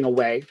slipping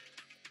away,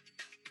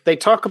 they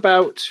talk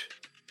about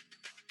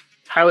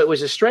how it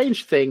was a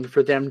strange thing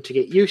for them to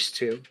get used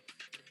to,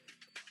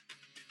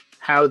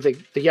 how the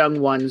young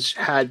ones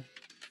had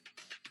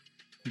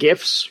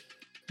gifts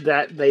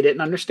that they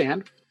didn't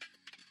understand,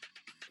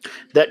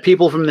 that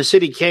people from the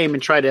city came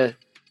and tried to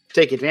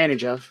take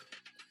advantage of.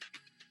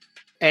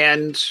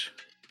 And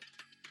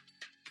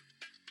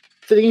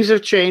things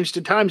have changed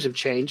and times have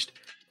changed.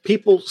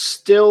 People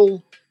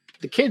still,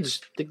 the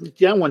kids, the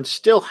young ones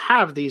still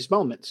have these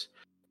moments.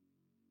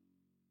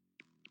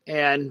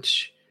 And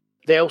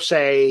they'll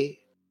say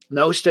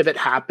most of it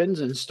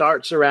happens and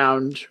starts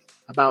around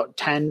about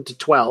 10 to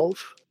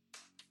 12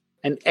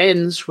 and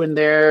ends when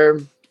they're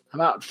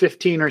about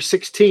 15 or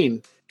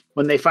 16,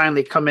 when they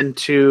finally come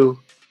into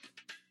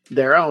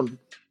their own.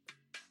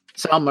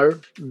 Some are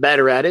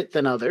better at it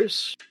than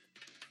others.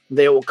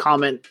 They will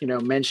comment,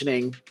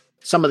 mentioning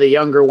some of the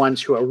younger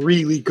ones who are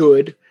really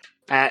good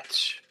at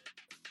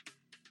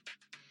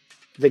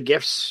the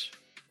gifts.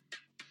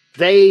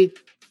 I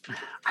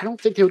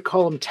don't think they would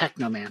call them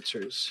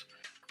technomancers.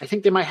 I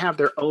think they might have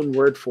their own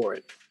word for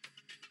it.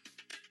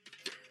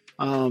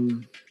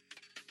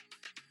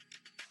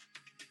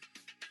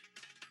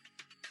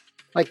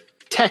 Like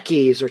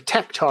techies or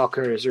tech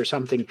talkers or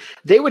something.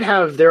 They would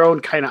have their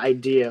own kind of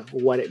idea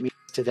what it means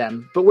to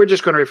them, but we're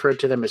just going to refer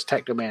to them as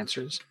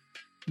technomancers.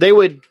 They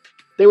would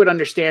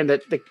understand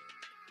that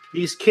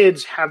these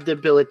kids have the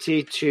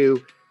ability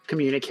to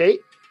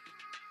communicate,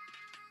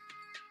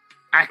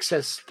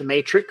 access the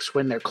matrix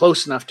when they're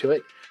close enough to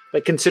it,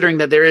 but considering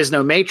that there is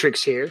no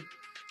matrix here,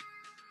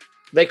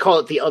 they call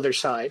it the other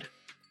side,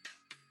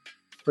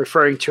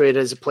 referring to it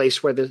as a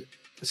place where the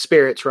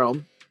spirits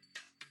roam.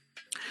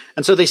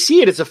 And so they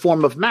see it as a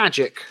form of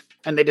magic,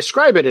 and they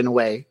describe it in a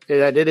way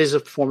that it is a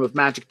form of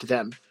magic to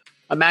them,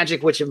 a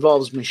magic which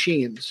involves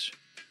machines.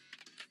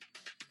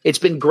 It's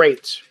been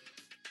great.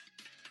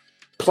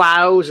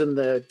 Plows and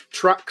the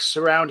trucks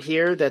around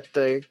here that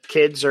the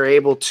kids are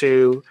able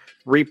to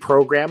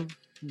reprogram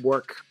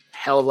work a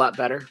hell of a lot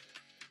better.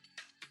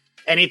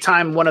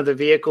 Anytime one of the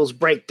vehicles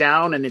break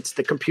down and it's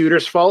the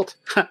computer's fault,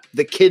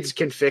 the kids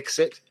can fix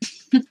it.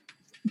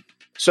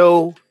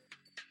 So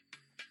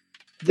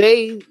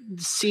they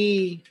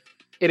see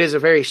it as a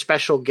very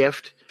special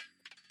gift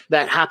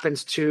that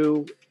happens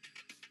to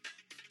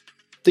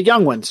the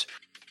young ones.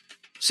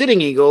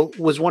 Sitting Eagle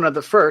was one of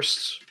the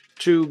first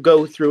to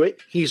go through it.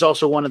 He's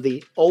also one of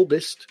the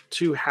oldest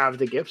to have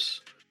the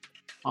gifts.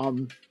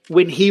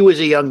 When he was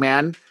a young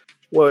man,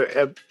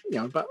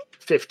 about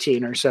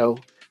 15 or so,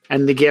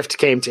 and the gift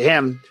came to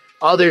him,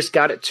 others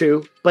got it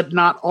too, but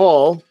not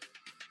all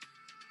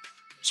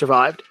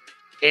survived.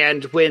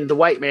 And when the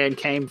white man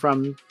came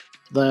from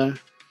the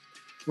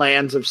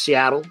lands of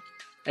Seattle,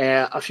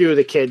 a few of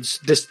the kids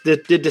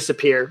did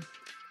disappear,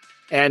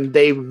 and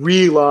they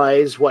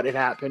realize what had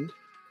happened.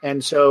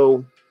 And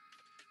so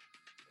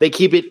they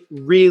keep it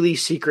really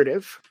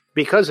secretive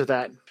because of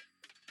that.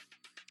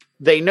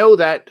 They know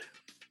that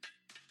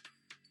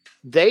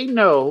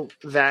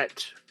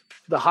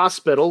the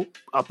hospital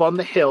up on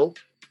the hill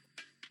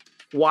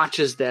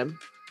watches them,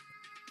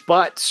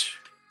 but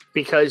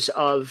because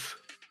of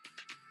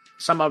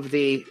some of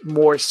the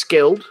more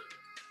skilled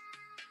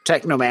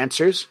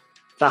technomancers,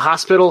 the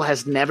hospital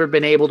has never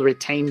been able to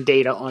retain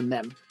data on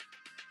them.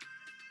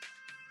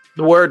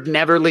 The word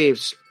never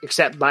leaves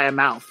except by a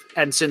mouth.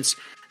 And since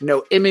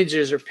no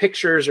images or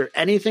pictures or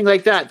anything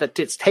like that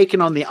it's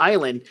taken on the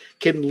island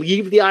can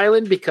leave the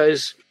island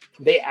because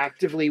they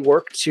actively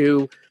work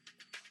to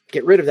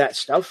get rid of that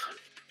stuff.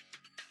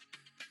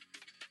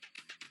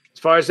 As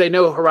far as they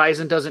know,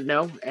 Horizon doesn't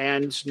know,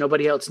 and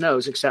nobody else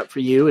knows except for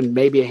you and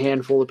maybe a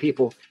handful of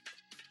people.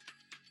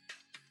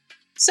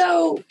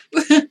 So,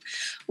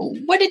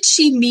 what did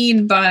she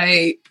mean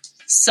by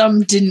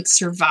some didn't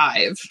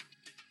survive?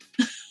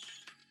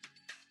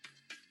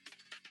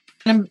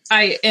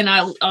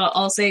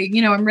 I'll say,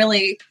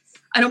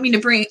 I don't mean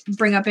to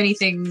bring up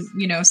anything,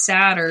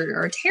 sad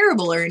or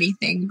terrible or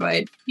anything,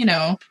 but,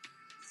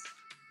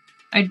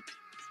 I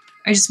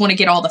just want to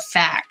get all the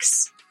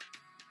facts.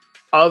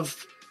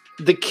 Of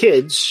the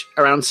kids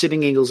around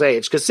Sitting Eagle's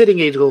age, because Sitting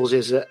Eagle's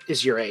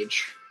is your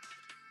age.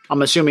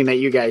 I'm assuming that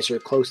you guys are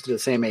close to the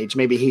same age.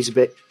 Maybe he's a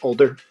bit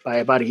older by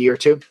about a year or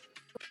two.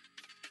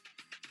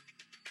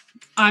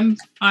 I'm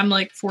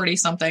like 40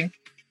 something.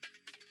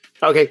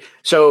 Okay,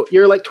 so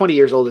you're like 20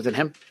 years older than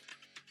him.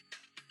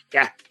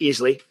 Yeah,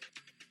 easily.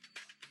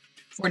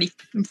 40.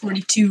 I'm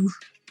 42.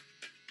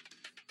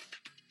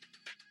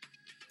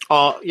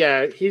 Oh,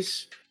 yeah,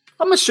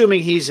 I'm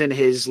assuming he's in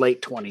his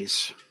late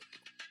 20s.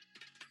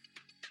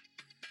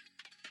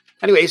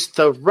 Anyways,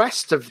 the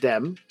rest of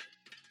them,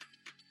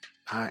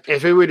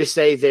 if we were to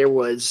say there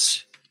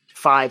was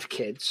 5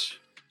 kids,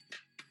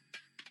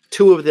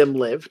 2 of them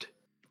lived,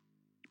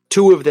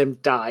 2 of them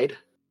died,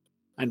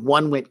 and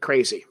 1 went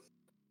crazy.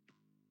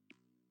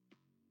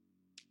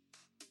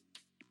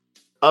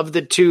 Of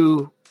the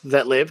 2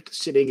 that lived,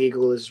 Sitting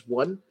Eagle is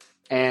 1,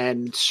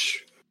 and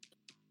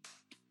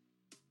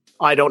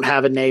I don't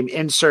have a name.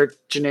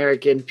 Insert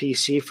generic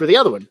NPC for the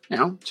other one.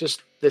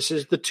 Just this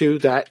is the 2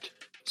 that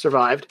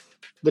survived.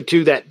 The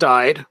 2 that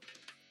died.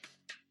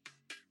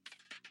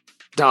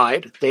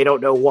 They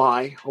don't know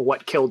why or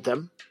what killed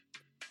them.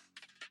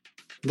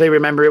 They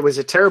remember it was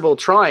a terrible,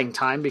 trying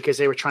time because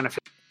they were trying to figure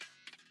out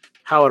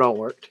how it all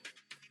worked.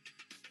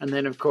 And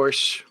then, of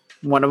course,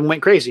 one of them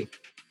went crazy.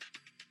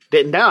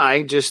 Didn't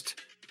die, just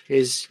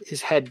his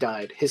head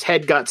died. His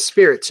head got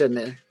spirits in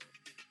there,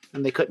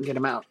 and they couldn't get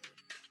him out.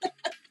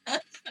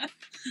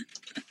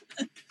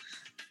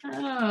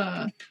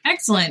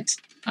 Excellent.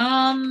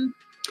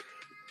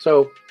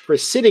 So, for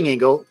Sitting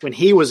Eagle, when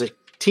he was a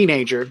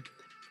teenager,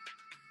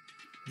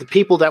 the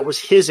people that was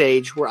his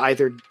age were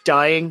either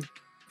dying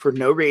for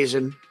no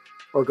reason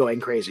or going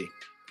crazy.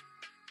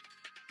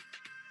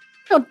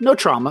 No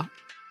trauma.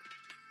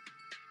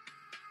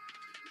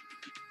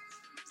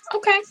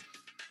 Okay.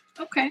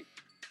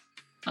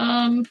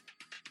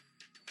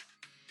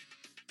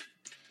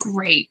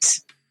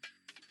 Great.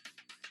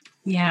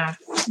 Yeah,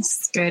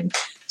 this is good.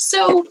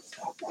 So,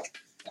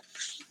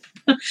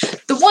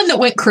 the one that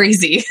went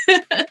crazy.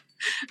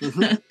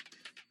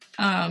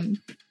 Mm-hmm.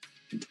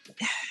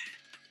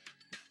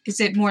 Is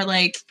it more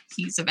like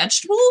he's a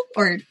vegetable,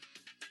 or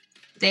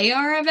they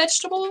are a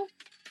vegetable?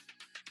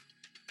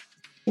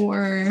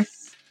 Or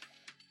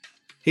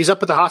He's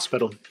up at the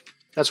hospital.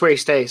 That's where he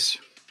stays.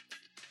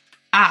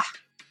 Ah.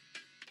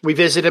 We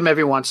visit him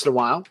every once in a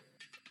while.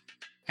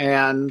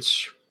 And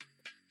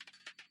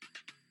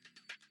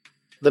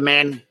the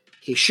man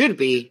he should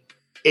be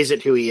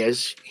isn't who he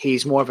is.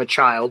 He's more of a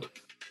child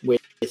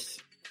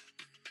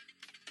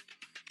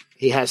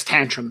he has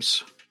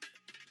tantrums.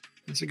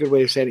 That's a good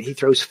way to say it. He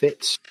throws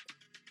fits.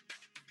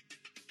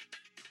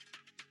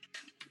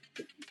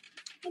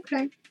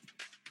 Okay.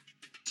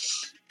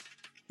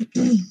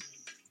 I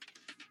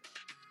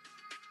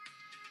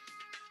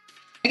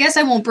guess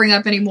I won't bring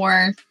up any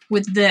more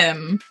with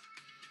them.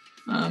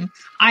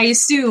 I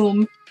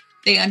assume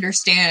they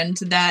understand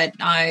that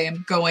I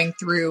am going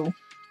through,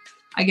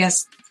 I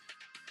guess,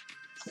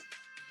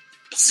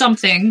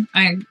 something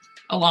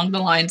along the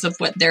lines of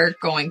what they're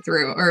going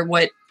through, or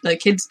what the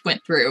kids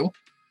went through.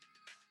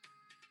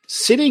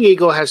 Sitting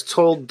Eagle has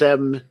told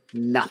them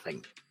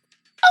nothing.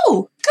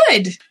 Oh,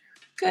 good.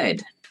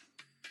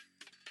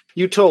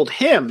 You told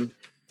him,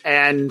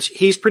 and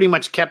he's pretty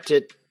much kept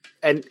it.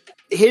 And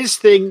his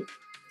thing,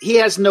 he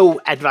has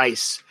no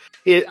advice.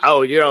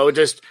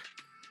 Just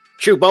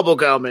chew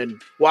bubblegum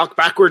and walk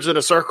backwards in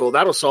a circle.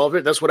 That'll solve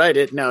it. That's what I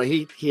did. No,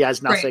 he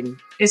has nothing.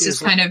 Right. It's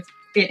just kind of,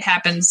 it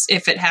happens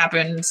if it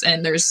happens,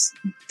 and this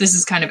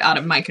is kind of out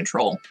of my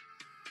control.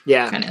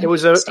 Yeah, it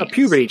was a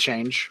puberty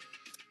change.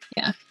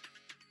 Yeah.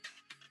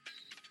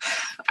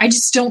 I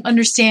just don't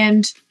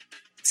understand,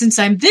 since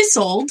I'm this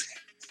old,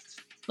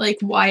 like,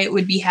 why it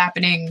would be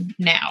happening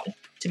now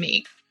to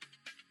me.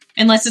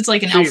 Unless it's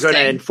like an elf thing. You're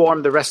going to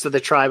inform the rest of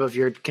the tribe of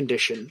your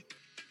condition.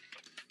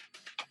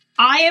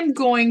 I am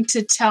going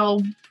to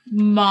tell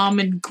Mom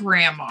and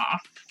Grandma.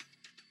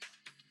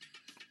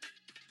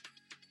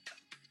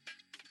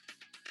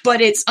 But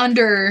it's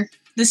under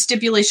the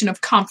stipulation of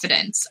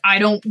confidence. I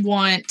don't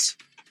want...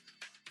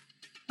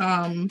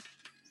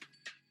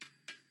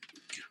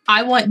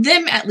 I want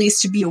them at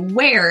least to be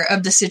aware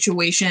of the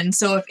situation,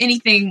 so if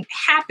anything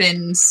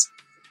happens,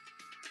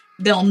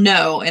 they'll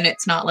know, and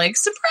it's not like,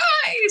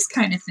 surprise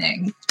kind of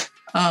thing.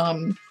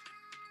 But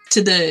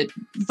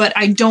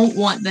I don't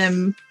want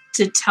them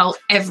to tell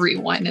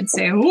everyone and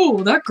say,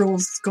 oh, that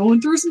girl's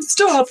going through some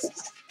stuff,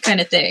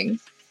 kind of thing.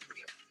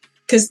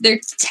 Because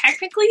they're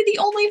technically the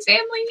only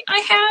family I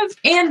have,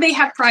 and they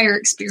have prior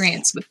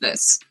experience with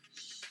this.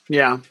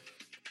 Yeah.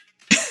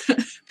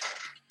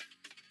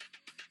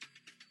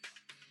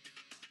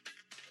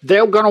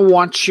 they're going to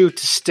want you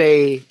to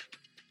stay.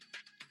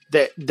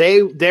 They're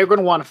going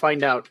to want to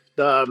find out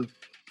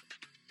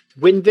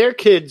when their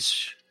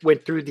kids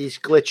went through these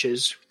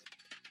glitches.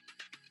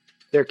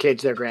 Their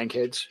kids, their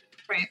grandkids.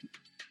 Right.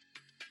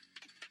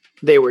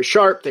 They were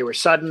sharp. They were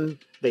sudden.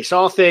 They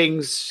saw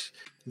things.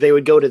 They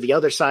would go to the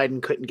other side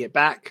and couldn't get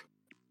back.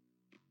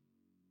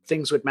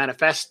 Things would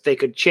manifest. They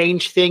could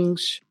change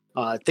things.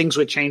 Things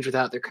would change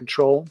without their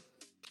control.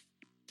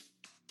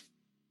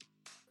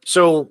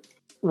 So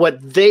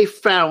what they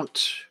found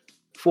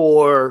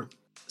for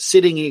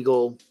Sitting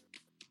Eagle,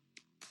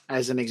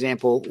 as an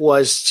example,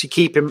 was to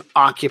keep him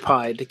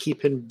occupied, to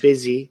keep him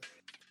busy.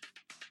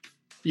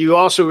 You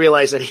also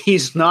realize that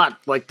he's not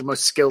like the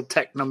most skilled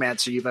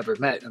technomancer you've ever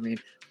met. I mean,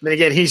 then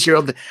again, I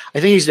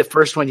think he's the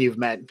first one you've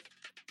met.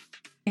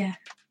 Yeah.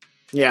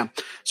 Yeah.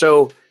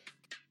 So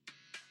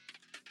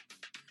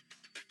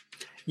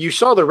you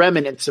saw the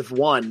remnants of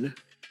one,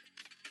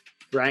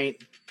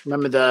 right?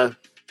 Remember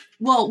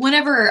Well,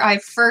 whenever I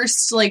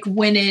first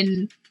went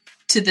in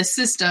to the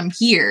system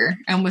here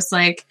and was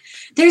like,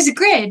 there's a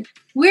grid.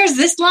 Where's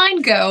this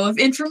line go of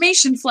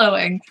information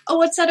flowing? Oh,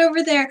 what's that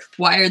over there?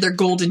 Why are there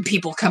golden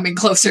people coming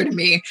closer to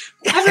me?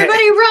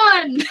 Everybody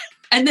run!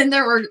 And then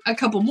there were a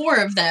couple more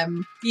of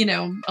them,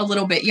 a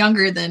little bit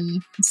younger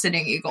than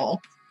Sitting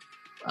Eagle.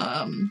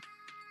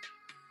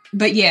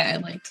 But yeah,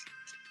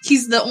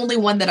 he's the only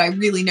one that I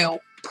really know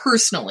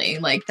personally,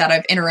 that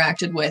I've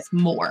interacted with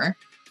more.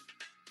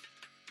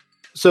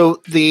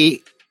 So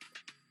the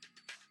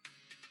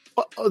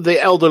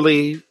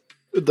elderly,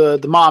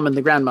 the mom and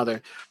the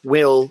grandmother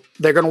they're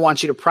going to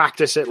want you to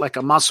practice it like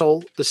a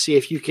muscle to see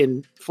if you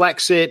can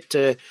flex it,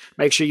 to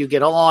make sure you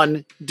get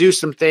on, do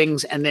some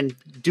things, and then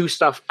do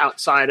stuff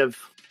outside of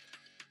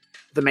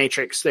the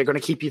matrix. They're going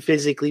to keep you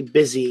physically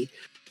busy.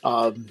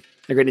 They're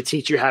going to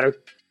teach you how to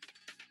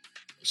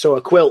sew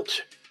a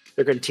quilt.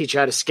 They're going to teach you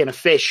how to skin a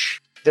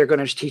fish. They're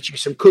going to teach you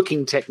some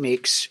cooking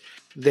techniques.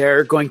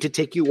 They're going to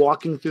take you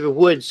walking through the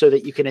woods so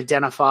that you can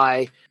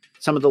identify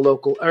some of the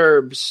local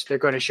herbs. They're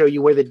going to show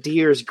you where the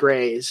deers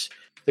graze.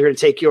 They're going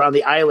to take you around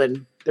the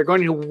island. They're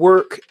going to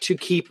work to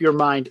keep your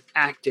mind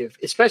active,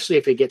 especially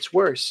if it gets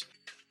worse.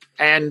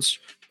 And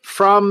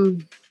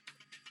from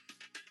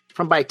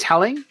by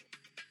telling,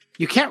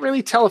 you can't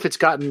really tell if it's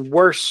gotten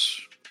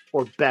worse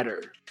or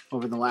better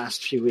over the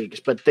last few weeks,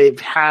 but they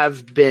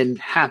have been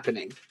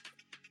happening.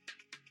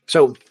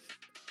 So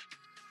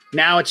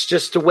now it's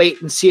just to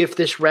wait and see if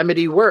this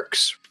remedy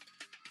works.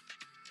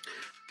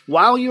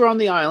 While you're on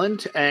the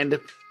island and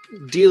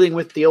dealing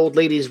with the old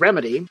lady's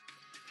remedy,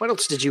 what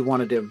else did you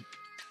want to do?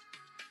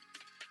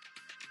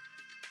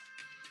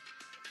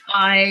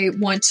 I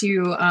want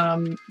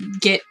to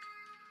get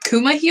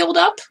Kuma healed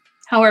up,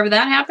 however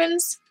that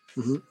happens.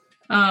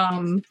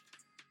 Mm-hmm.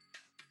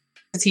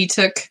 'Cause he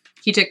took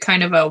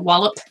kind of a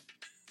wallop.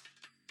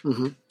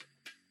 Mm-hmm.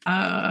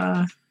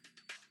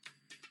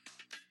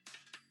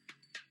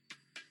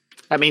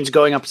 That means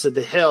going up to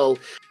the hill,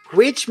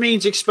 which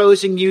means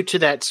exposing you to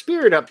that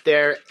spirit up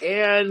there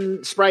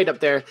and sprite up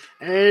there.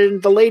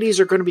 And the ladies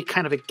are going to be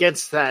kind of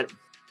against that.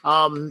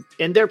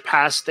 In their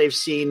past, they've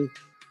seen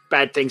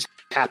bad things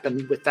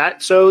happen with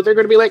that. So they're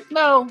going to be like,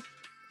 no,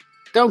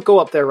 don't go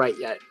up there right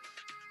yet.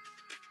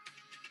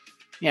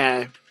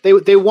 Yeah,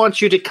 they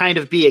want you to kind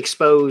of be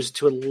exposed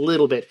to a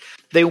little bit.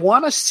 They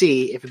want to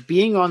see if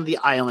being on the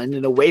island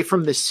and away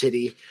from the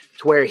city,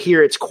 to where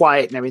here it's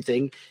quiet and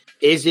everything,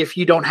 is if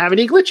you don't have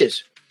any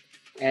glitches.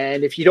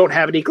 And if you don't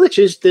have any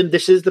glitches, then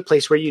this is the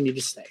place where you need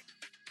to stay.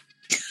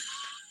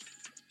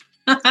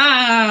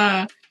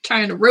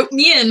 Trying to rope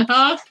me in,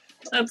 huh?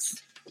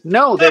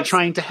 No, they're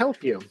trying to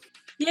help you.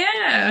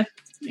 Yeah.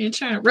 You're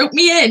trying to rope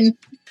me in.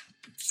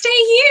 Stay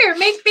here,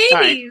 make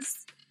babies.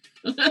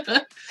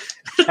 Right.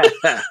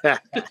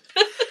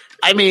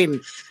 I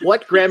mean,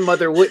 what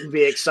grandmother wouldn't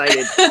be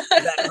excited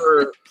that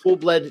her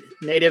full-blood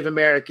Native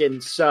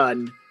American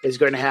son is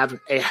going to have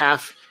a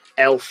half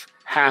elf,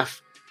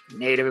 half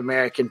Native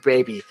American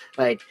baby?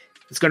 Like,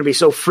 it's going to be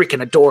so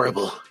freaking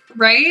adorable.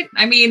 Right?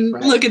 I mean,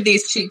 Right. Look at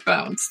these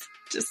cheekbones.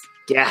 Just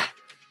Yeah.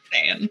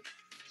 saying.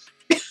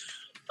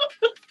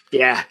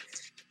 Yeah.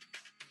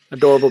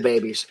 Adorable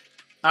babies.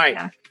 All right.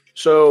 Yeah.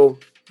 So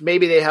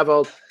maybe they have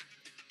a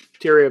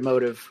ulterior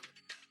motive.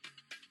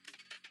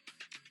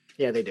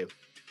 Yeah, they do.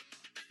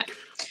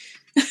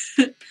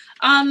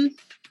 I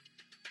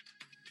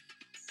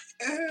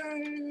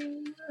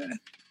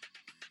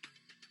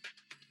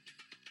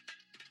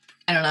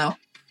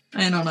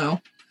don't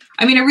know.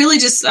 I mean, I really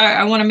just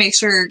I want to make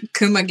sure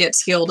Kuma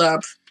gets healed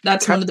up.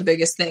 That's one of the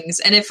biggest things.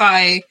 And if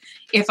I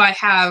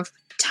have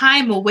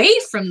time away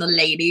from the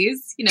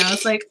ladies,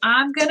 it's like,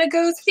 I'm gonna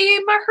go see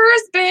my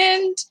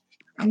husband.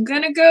 I'm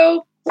gonna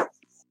go.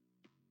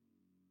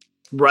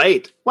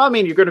 Right. Well, I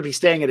mean, you're going to be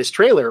staying at his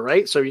trailer,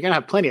 right? So you're going to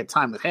have plenty of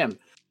time with him.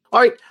 All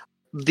right.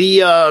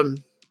 The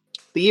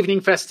evening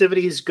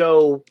festivities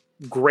go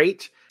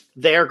great.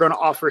 They're going to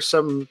offer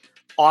some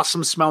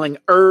awesome smelling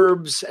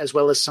herbs as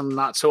well as some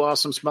not so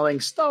awesome smelling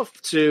stuff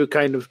to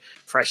kind of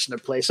freshen the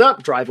place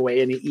up, drive away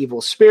any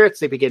evil spirits.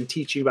 They begin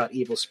teaching about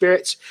evil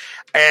spirits.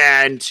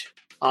 And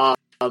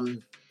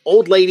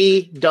Old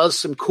lady does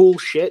some cool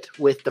shit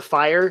with the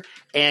fire,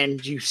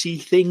 and you see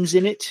things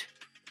in it.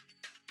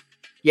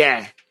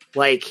 Yeah,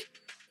 like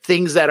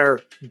things that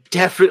are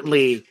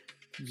definitely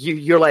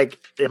you're like,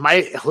 am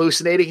I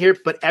hallucinating here?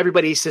 But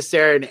everybody sits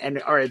there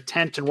and are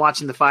intent on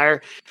watching the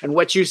fire. And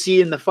what you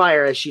see in the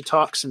fire as she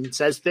talks and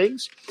says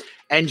things,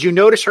 and you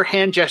notice her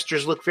hand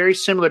gestures look very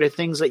similar to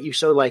things that you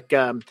saw like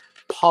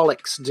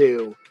Pollux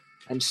do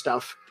and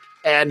stuff.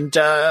 And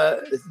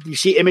you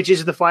see images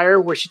of the fire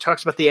where she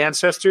talks about the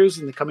ancestors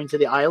and the coming to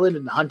the island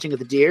and the hunting of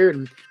the deer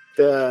and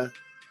the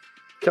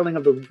killing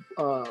of the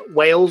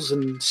whales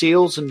and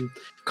seals and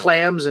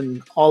clams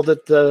and all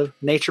that the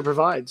nature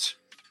provides.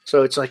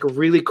 So it's like a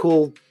really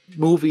cool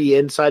movie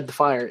inside the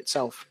fire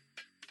itself.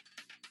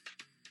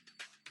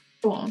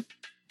 Cool.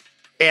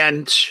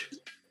 And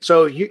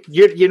so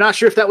you're not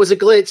sure if that was a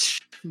glitch,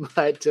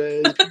 but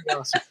it's pretty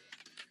awesome.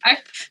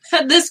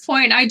 At this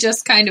point, I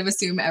just kind of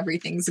assume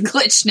everything's a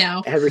glitch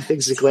now.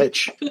 Everything's a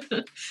glitch.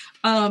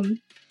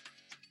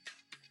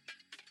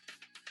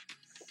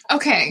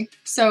 Okay,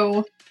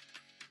 so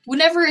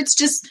whenever it's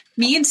just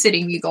me and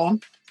Sitting Eagle,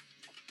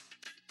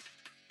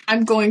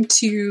 I'm going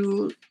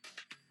to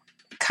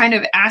kind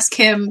of ask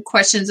him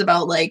questions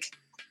about like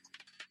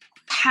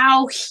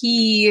how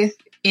he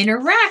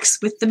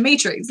interacts with the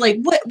Matrix. Like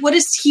what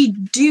does he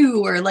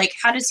do, or like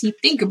how does he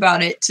think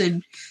about it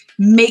to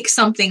make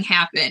something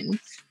happen,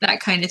 that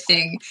kind of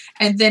thing.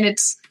 And then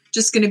it's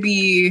just going to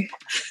be,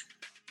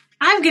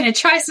 I'm going to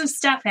try some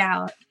stuff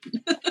out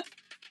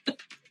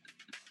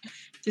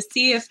to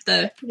see if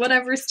the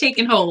whatever's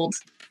taking hold.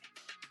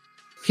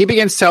 He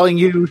begins telling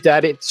you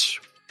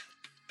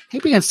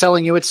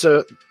it's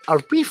a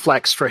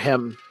reflex for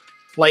him.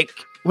 Like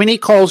when he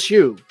calls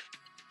you,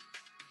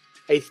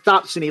 he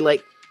stops and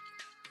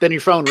then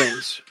your phone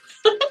rings.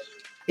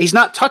 He's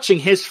not touching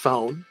his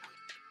phone,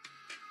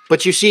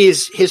 but you see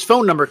his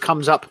phone number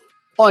comes up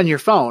on your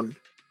phone.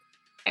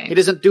 Okay. He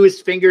doesn't do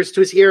his fingers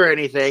to his ear or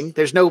anything.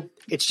 It's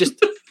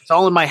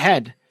all in my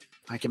head.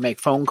 I can make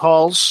phone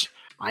calls.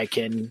 I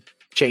can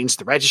change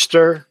the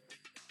register.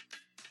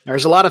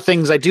 There's a lot of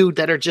things I do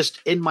that are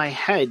just in my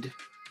head.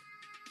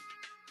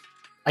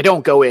 I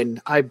don't go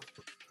in. I'm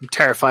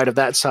terrified of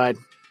that side.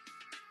 Okay.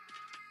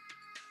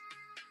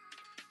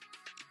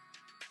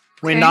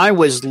 When I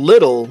was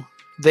little,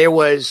 there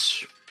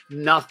was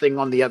nothing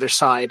on the other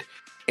side.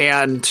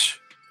 And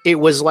it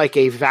was like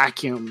a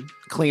vacuum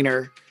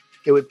cleaner.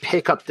 It would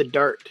pick up the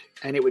dirt.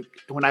 And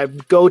when I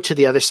would go to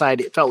the other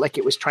side, it felt like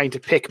it was trying to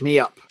pick me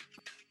up.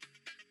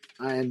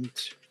 And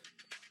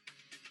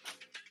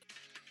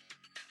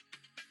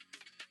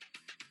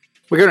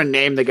we're going to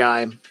name the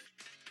guy.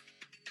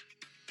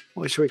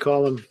 What should we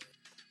call him?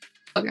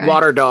 Okay.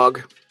 Water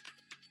Dog.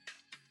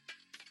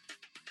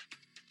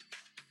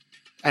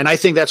 And I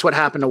think that's what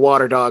happened to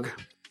Water Dog.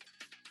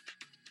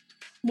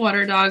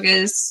 Water Dog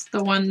is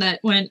the one that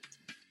went...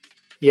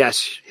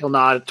 Yes, he'll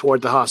nod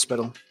toward the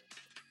hospital.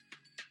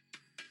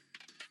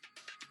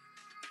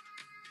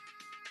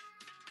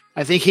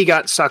 I think he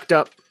got sucked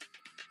up,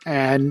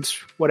 and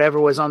whatever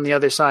was on the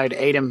other side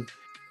ate him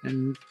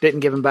and didn't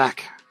give him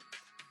back.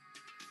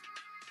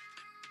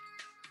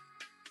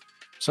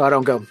 So I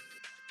don't go.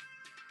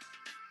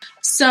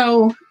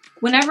 So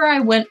whenever I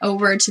went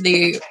over to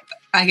the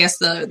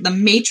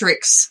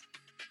Matrix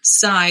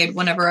side,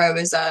 whenever I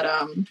was at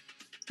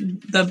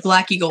the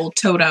Black Eagle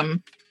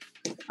Totem,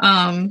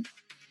 I'll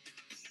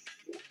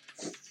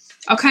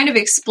kind of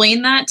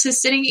explain that to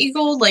Sitting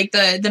Eagle. Like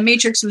the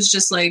Matrix was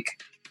just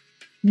like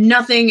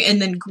nothing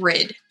and then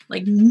grid.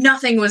 Like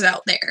nothing was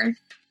out there.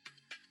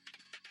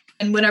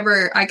 And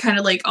whenever I kind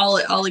of like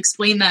I'll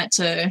explain that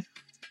to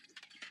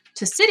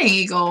Sitting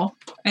Eagle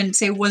and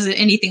say, was it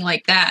anything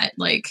like that?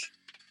 Like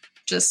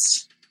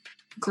just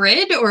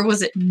grid, or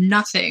was it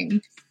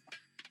nothing?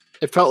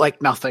 It felt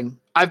like nothing.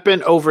 I've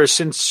been over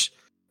since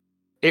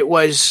it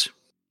was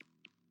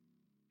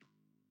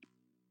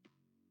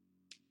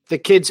the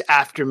kids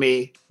after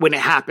me when it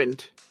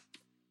happened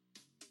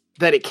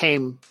that it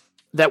came,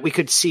 that we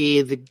could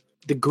see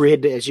the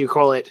grid, as you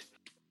call it.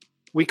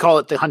 We call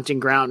it the hunting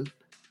ground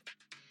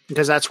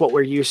because that's what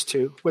we're used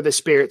to, where the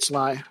spirits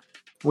lie.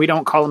 We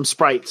don't call them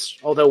sprites,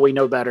 although we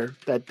know better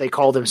that they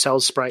call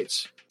themselves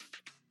sprites.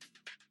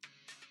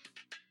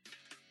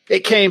 The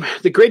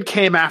grid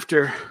came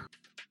after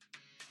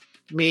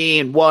me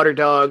and Water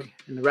Dog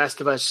and the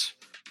rest of us.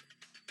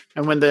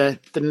 And when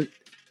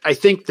I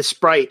think the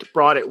sprite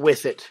brought it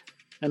with it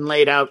and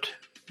laid out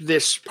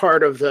this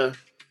part of the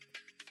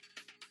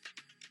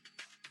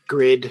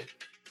grid,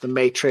 the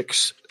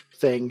Matrix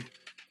thing.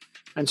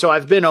 And so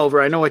I've been over,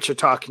 I know what you're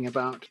talking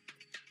about.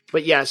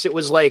 But yes, it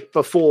was like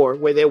before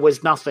where there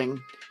was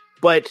nothing,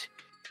 but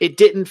it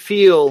didn't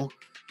feel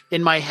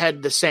in my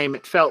head the same.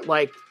 It felt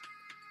like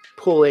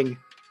pulling.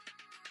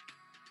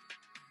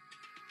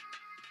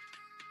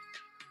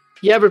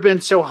 You ever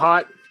been so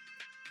hot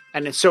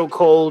and it's so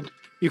cold,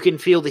 you can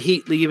feel the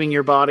heat leaving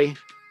your body?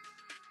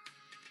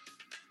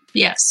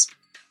 Yes.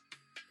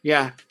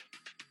 Yeah.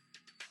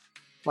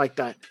 Like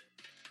that.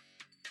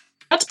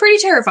 That's pretty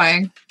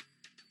terrifying.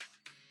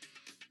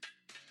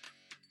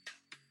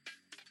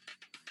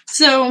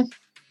 So,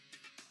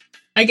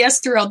 I guess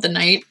throughout the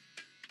night,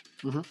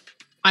 Mhm.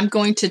 I'm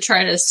going to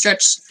try to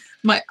stretch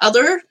my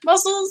other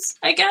muscles,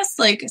 I guess,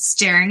 like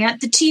staring at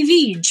the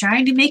TV and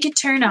trying to make it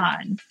turn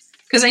on.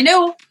 Because I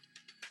know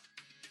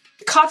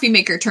the coffee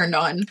maker turned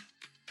on.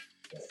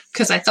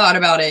 Because I thought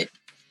about it,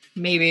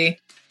 maybe,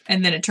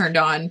 and then it turned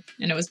on,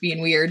 and it was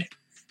being weird.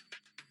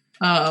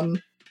 All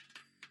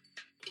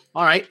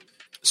right.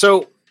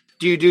 So,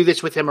 do you do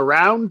this with him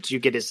around? Do you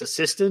get his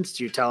assistance?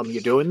 Do you tell him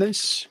you're doing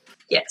this?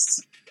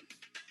 Yes.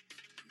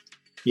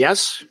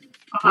 Yes?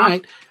 All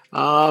right.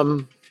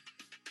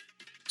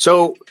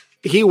 So,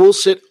 he will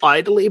sit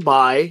idly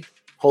by,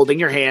 holding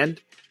your hand,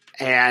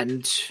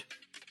 and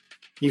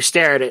you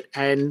stare at it,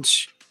 and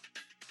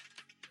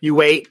you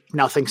wait.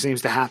 Nothing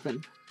seems to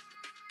happen.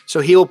 So,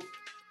 he'll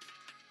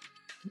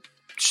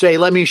say,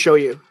 let me show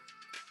you.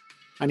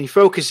 And he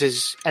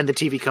focuses, and the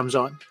TV comes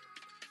on.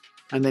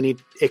 And then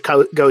it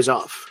goes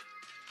off.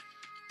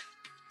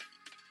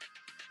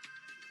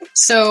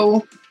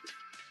 So,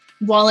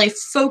 while I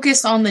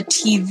focus on the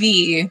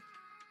TV,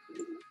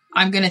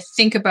 I'm going to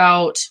think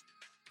about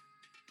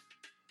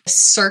the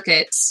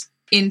circuits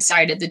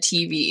inside of the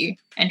TV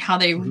and how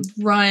they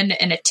run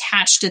and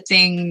attach to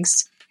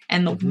things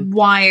and the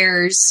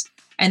wires.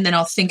 And then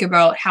I'll think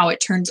about how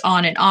it turns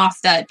on and off,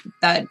 that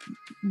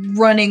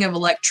running of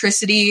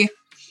electricity,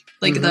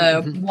 like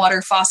the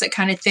water faucet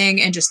kind of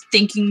thing, and just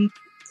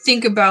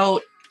think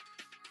about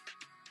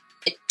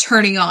it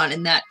turning on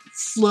and that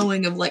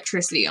flowing of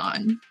electricity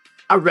on.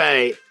 All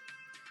right.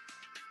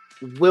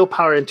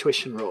 Willpower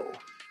intuition roll.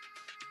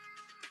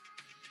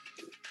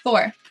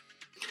 4.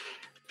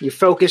 You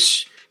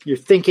focus, you're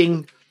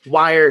thinking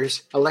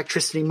wires,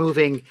 electricity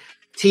moving,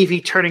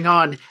 TV turning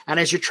on, and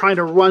as you're trying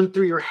to run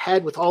through your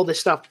head with all this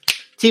stuff,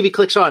 TV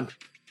clicks on.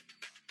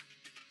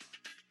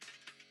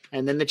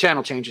 And then the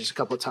channel changes a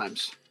couple of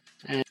times.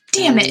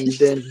 Damn it. And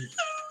then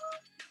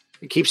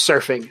it keeps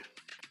surfing.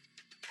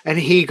 And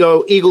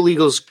Eagle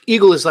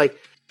is like,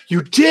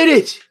 you did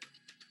it!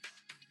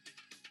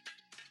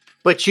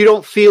 But you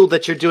don't feel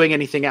that you're doing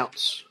anything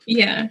else.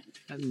 Yeah.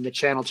 And the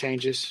channel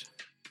changes.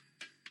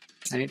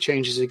 And it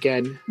changes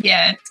again.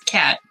 Yeah, it's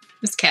cat.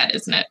 It's cat,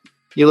 isn't it?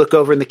 You look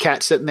over and the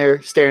cat's sitting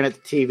there staring at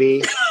the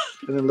TV.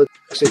 And then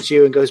looks at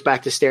you and goes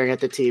back to staring at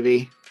the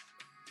TV.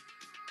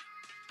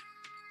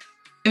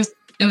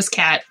 It was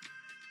cat.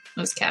 It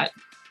was cat.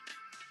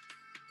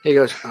 He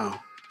goes, oh.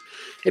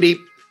 And he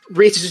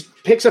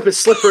picks up his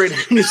slipper and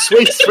he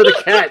swings for the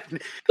cat.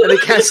 And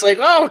the cat's like,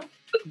 oh,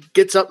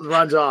 gets up and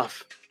runs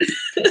off.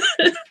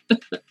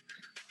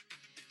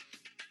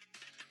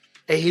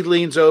 And he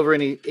leans over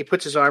and he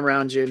puts his arm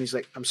around you and he's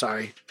like, I'm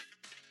sorry.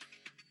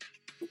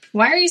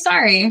 Why are you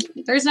sorry?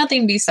 There's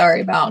nothing to be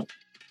sorry about.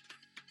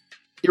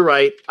 You're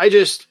right. I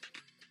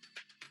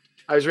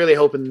was really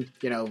hoping,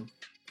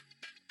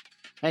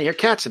 hey, your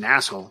cat's an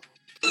asshole.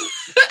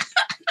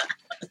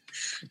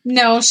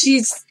 No,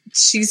 she's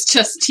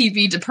just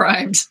TV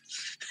deprived.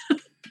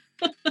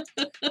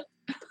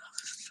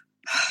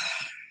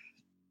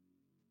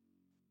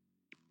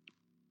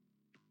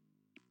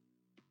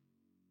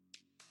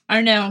 I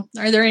don't know.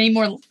 Are there any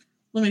more?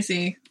 Let me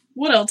see.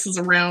 What else is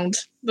around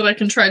that I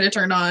can try to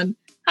turn on?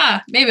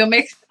 Maybe I'll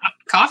make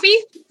coffee?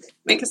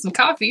 Make us some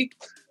coffee.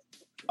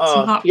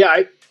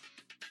 Yeah,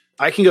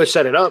 I can go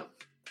set it up.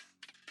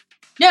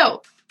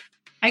 No,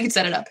 I can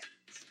set it up.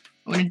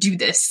 I want to do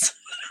this.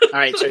 All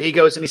right, so he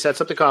goes and he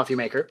sets up the coffee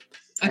maker.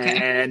 Okay.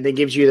 And then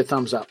gives you the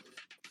thumbs up.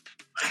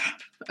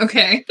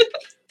 Okay.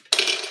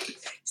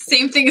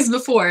 Same thing as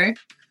before.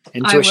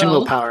 Intuition,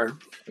 willpower.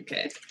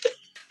 Okay.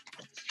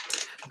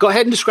 Go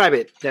ahead and describe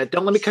it.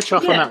 Don't let me cut you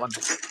off on that one.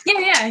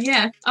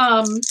 Yeah.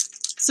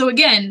 So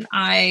again,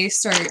 I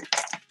start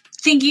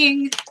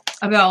thinking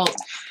about,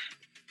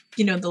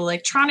 the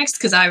electronics,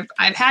 because I've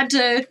had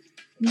to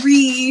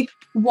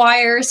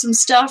rewire some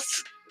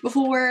stuff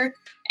before,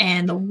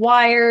 and the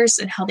wires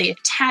and how they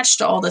attach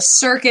to all the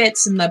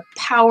circuits and the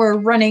power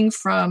running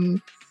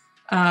from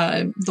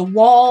the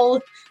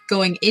wall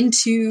going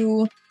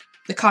into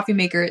the coffee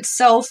maker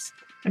itself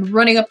and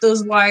running up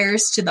those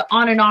wires to the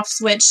on and off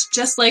switch,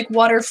 just like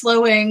water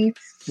flowing.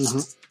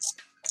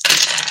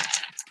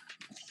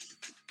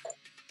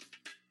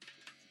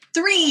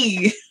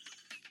 3.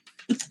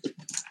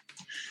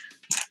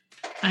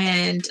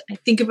 And I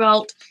think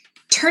about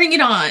turning it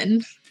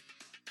on.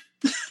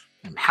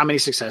 How many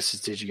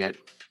successes did you get?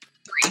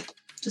 3.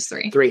 Just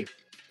 3. 3.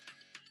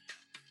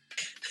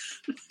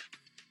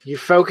 You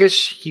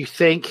focus, you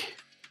think,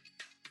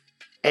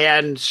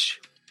 and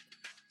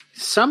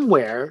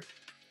somewhere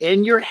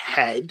in your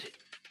head,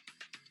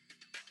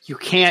 you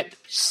can't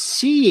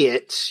see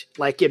it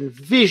like in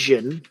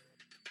vision,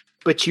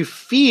 but you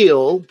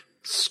feel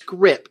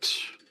script.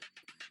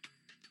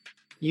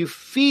 You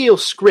feel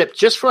script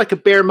just for like a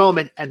bare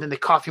moment, and then the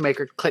coffee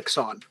maker clicks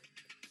on.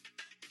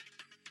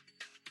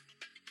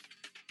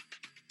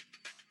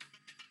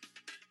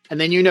 And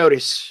then you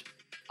notice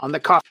on the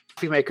coffee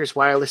maker's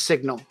wireless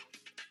signal,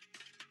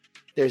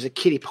 there's a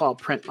kitty paw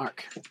print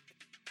mark.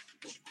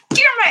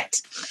 Damn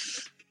it!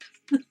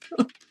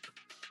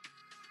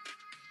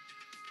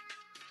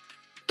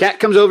 Cat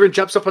comes over and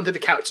jumps up onto the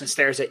couch and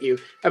stares at you.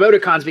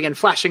 Emoticons begin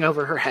flashing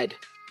over her head.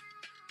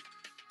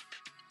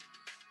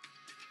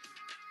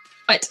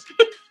 What?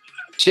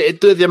 The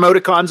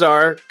emoticons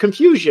are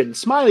confusion,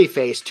 smiley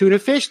face, tuna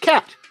fish,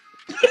 cat.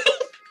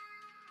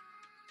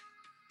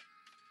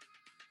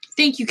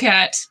 Thank you,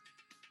 Cat.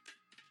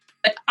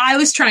 But I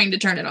was trying to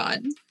turn it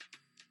on.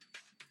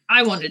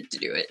 I wanted to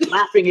do it.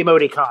 Laughing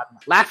emoticon.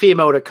 Laughy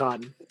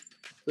emoticon.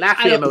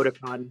 Laughy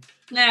emoticon.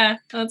 Nah,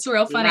 that's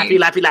real funny. Laughy,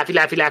 laughy, laughy,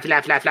 laughy, laughy,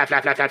 laughy, laughy,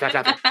 laughy, laughy,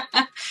 laughy,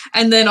 laughy.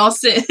 And then I'll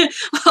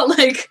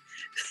like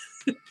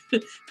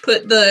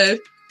put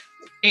the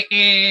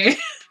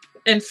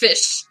and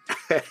fish.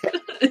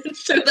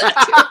 Show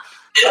that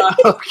too.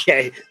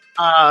 Okay.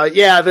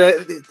 Yeah,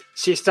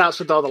 she stops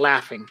with all the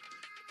laughing.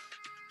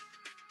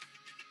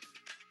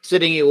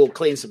 Sitting here will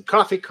clean some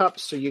coffee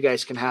cups so you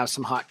guys can have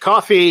some hot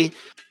coffee.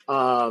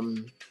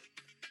 Let's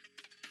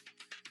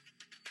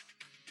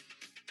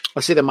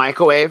see the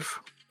microwave.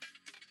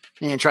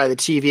 And try the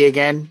TV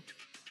again.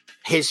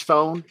 His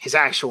phone, his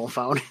actual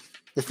phone.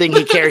 The thing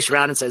he carries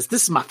around and says,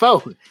 "This is my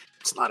phone."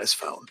 It's not his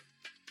phone.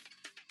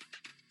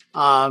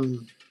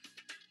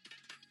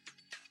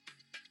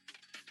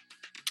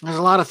 There's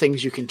a lot of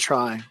things you can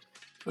try.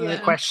 Yeah.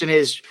 The question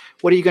is,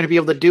 what are you going to be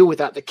able to do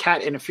without the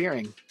cat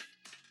interfering?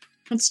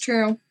 That's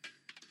true.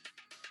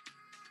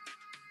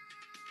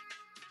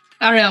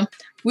 I don't know.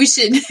 We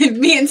should,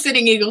 me and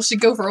Sitting Eagle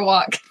should go for a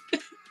walk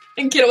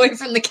and get away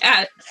from the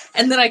cat,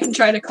 and then I can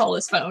try to call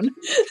his phone.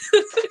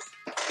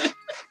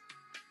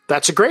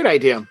 That's a great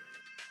idea.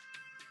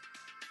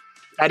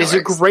 That is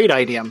works. A great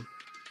idea.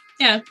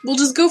 Yeah, we'll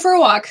just go for a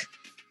walk.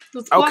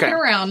 Let's walk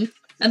around,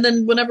 and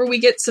then whenever we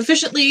get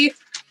sufficiently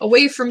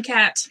away from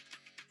Cat,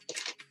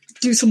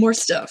 do some more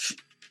stuff.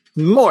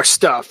 More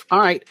stuff. All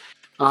right.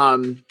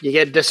 You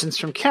get distance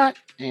from Cat,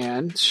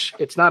 and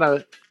it's not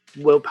a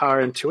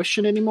willpower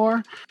intuition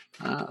anymore.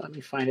 Let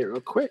me find it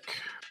real quick.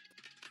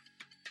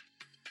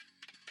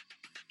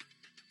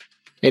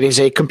 It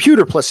is a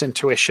computer plus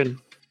intuition.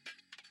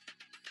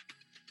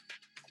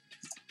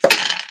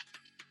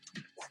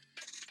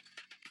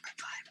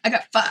 I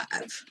got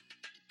 5.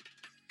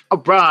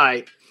 All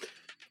right.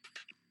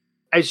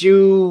 As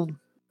you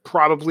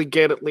probably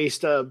get at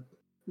least a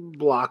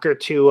block or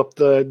two up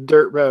the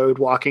dirt road,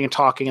 walking and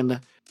talking in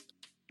the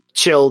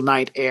chill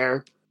night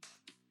air,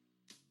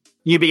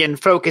 you begin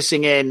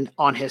focusing in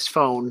on his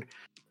phone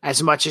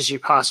as much as you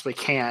possibly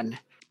can.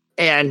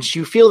 And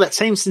you feel that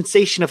same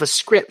sensation of a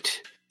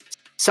script.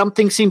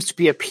 Something seems to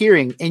be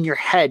appearing in your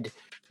head.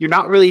 You're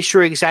not really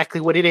sure exactly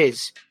what it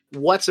is,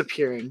 what's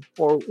appearing,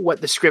 or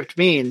what the script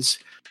means.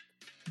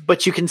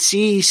 But you can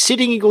see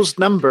Sitting Eagle's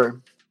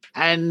number,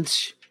 and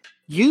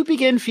you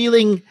begin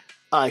feeling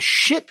a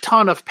shit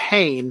ton of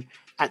pain.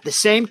 At the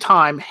same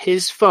time,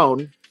 his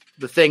phone,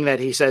 the thing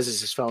that he says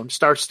is his phone,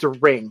 starts to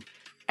ring,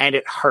 and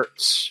it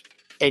hurts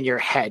in your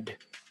head.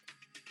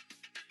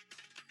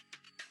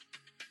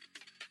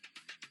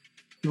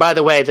 By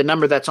the way, the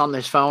number that's on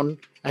this phone,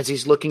 as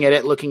he's looking at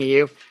it, looking at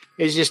you,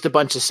 is just a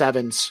bunch of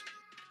 7s.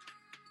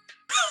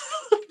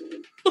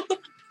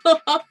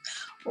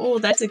 Oh,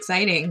 that's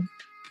exciting.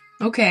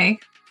 Okay.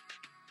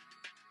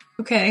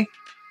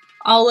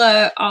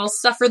 I'll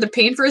suffer the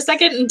pain for a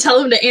second and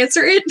tell him to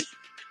answer it.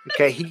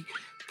 Okay, he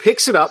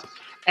picks it up,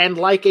 and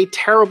like a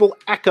terrible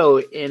echo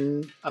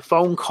in a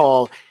phone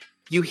call,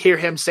 you hear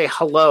him say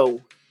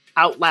hello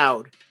out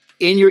loud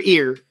in your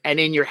ear and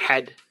in your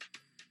head.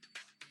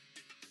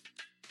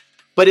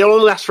 But it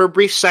only lasts for a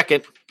brief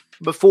second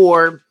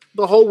before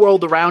the whole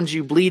world around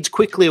you bleeds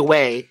quickly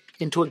away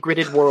into a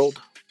gridded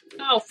world.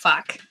 Oh,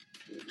 fuck.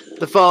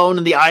 The phone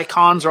and the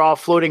icons are all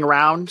floating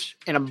around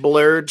in a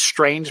blurred,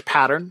 strange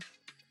pattern.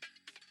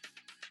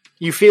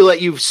 You feel that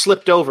you've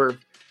slipped over.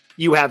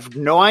 You have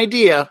no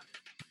idea,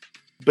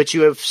 but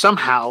you have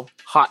somehow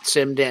hot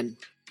simmed in.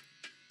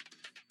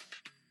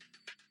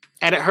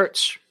 And it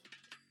hurts.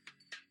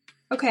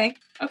 Okay.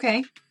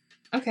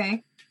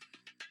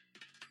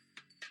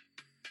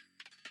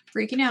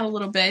 Freaking out a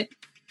little bit.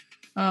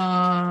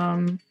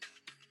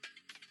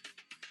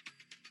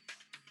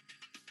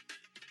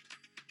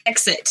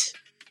 Exit.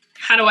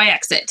 How do I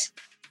exit?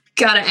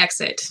 Gotta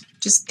exit.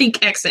 Just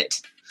think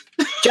exit.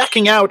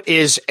 Jacking out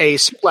is a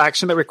simple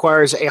action that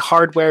requires a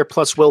hardware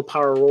plus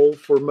willpower roll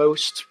for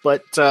most,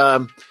 but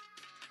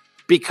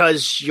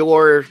because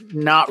you're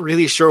not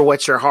really sure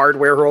what your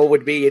hardware roll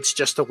would be, it's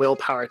just a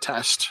willpower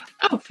test.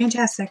 Oh,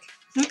 fantastic.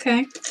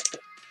 Okay.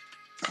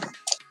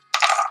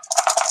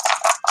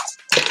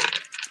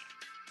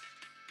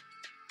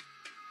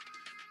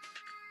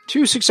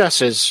 Two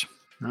successes.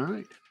 All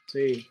right. Let's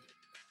see.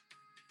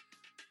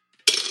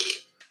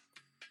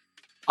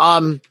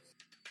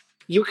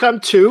 You come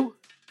to.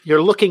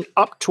 You're looking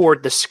up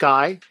toward the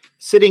sky.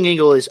 Sitting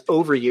Eagle is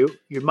over you.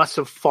 You must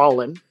have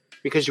fallen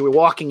because you were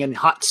walking and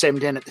hot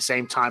simmed in at the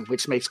same time,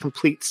 which makes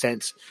complete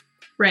sense.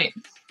 Right.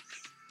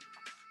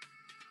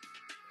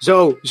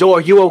 Zoe,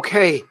 are you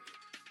okay?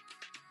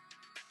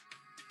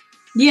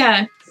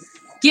 Yeah,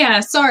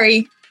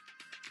 sorry.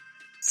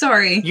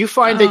 You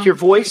find that your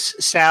voice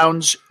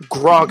sounds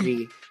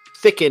groggy,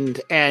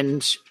 thickened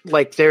and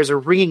like there's a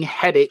ringing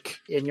headache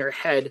in your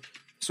head,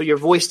 so your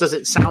voice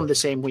doesn't sound the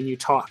same when you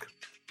talk.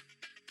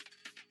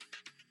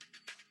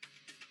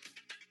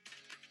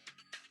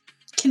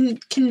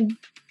 Can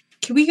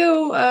we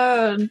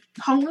go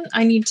home?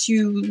 I need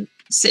to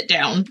sit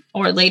down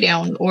or lay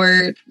down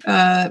or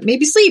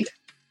maybe sleep.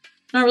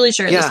 Not really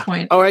sure at this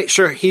point. All right,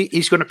 sure.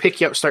 He's going to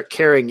pick you up, start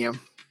carrying you.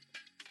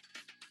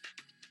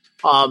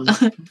 I'll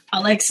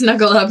like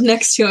snuggle up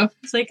next to him.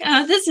 It's like,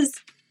 this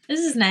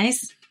is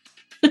nice.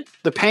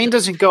 The pain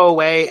doesn't go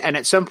away, and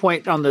at some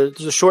point on the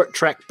short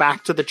trek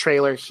back to the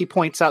trailer, he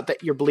points out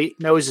that your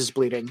nose is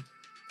bleeding.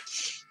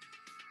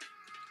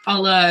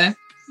 I'll kind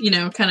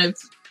of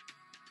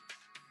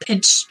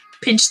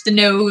pinch the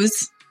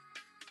nose,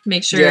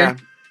 make sure. Yeah.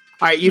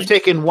 All right, you've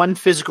taken 1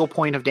 physical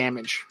point of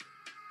damage.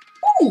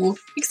 Ooh,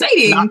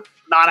 exciting!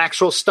 Not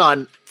actual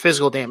stun,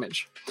 physical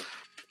damage.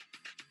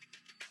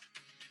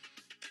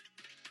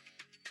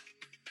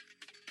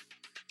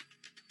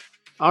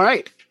 All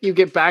right, you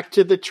get back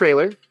to the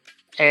trailer,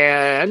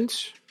 and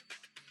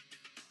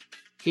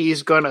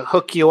he's going to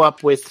hook you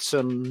up with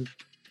some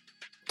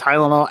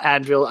Tylenol,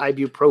 Advil,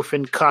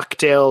 ibuprofen,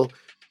 cocktail,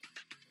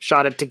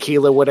 shot of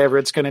tequila, whatever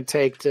it's going to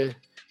take to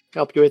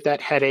help you with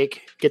that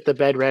headache. Get the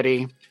bed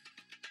ready.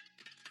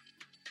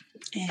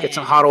 Get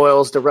some hot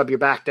oils to rub your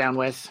back down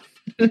with.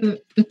 Is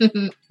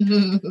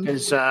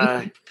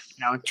try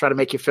to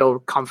make you feel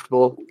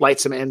comfortable. Light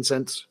some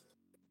incense.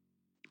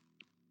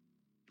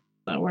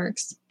 That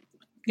works.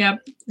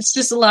 Yep. It's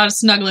just a lot of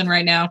snuggling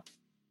right now.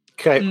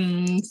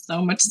 Okay.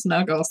 So much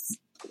snuggles.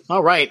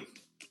 All right.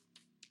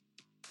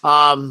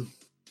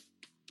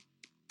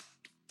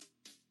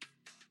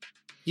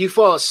 You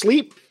fall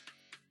asleep,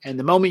 and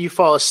the moment you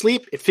fall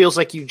asleep, it feels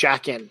like you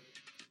jack in.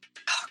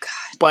 Oh,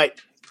 God.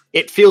 But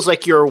it feels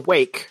like you're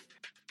awake,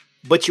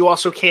 but you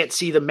also can't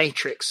see the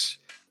Matrix.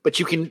 But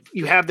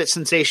you have that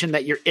sensation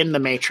that you're in the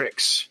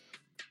Matrix.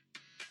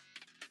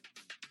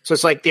 So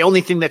it's like the only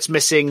thing that's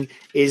missing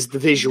is the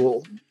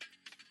visual.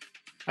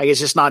 Like it's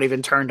just not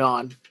even turned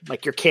on.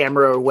 Like your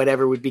camera or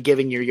whatever would be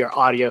giving you your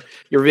audio,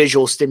 your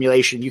visual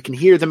stimulation. You can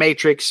hear the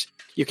Matrix.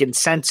 You can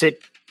sense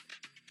it.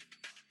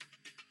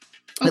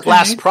 Okay. It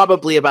lasts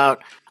probably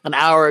about an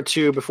hour or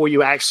two before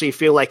you actually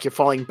feel like you're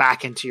falling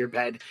back into your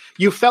bed.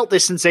 You felt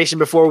this sensation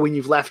before when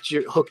you've left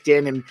your hooked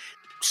in and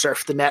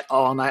surfed the net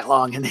all night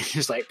long, and then you're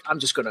just like, I'm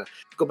just gonna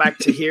go back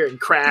to here and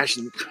crash,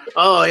 and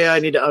I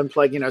need to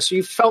unplug. So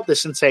you felt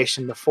this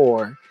sensation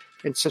before.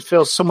 It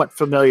feels somewhat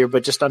familiar,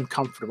 but just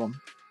uncomfortable.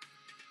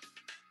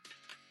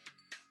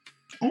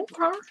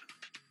 Okay.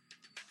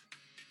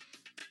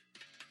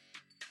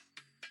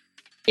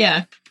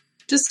 Yeah,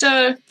 just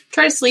try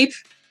to sleep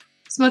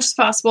as much as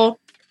possible.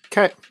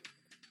 Okay.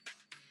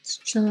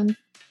 Just chilling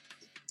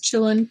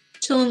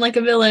like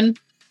a villain.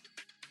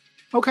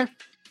 Okay.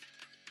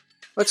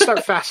 Let's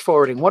start fast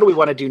forwarding. What do we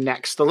want to do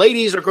next? The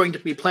ladies are going to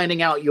be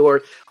planning out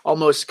your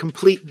almost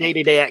complete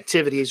day-to-day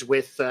activities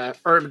with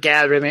herb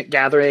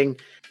gathering,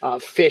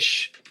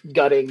 fish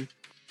gutting.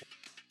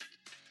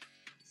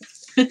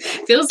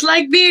 Feels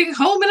like being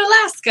home in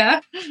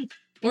Alaska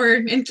or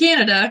in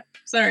Canada.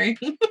 Sorry.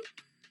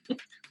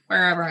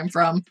 Wherever I'm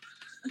from.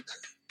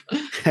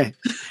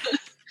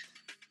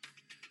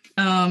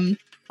 All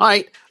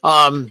right.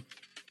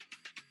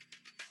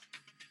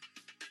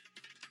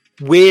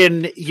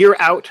 When you're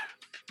out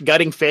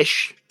gutting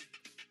fish,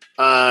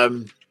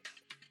 you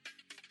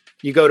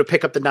go to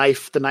pick up the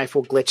knife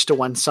will glitch to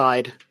one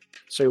side.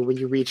 So when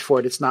you reach for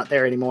it, it's not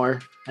there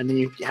anymore. And then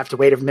you have to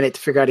wait a minute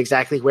to figure out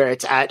exactly where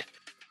it's at.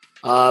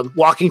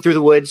 Walking through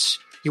the woods,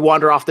 you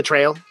wander off the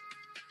trail.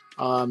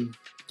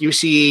 You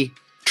see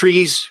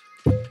trees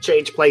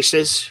change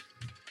places.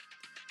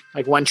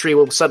 Like one tree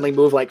will suddenly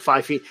move like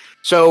 5 feet.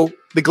 So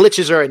the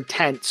glitches are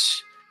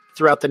intense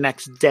throughout the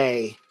next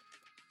day.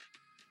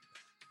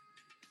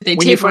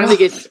 When you finally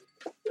get,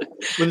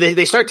 when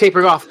they start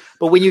tapering off,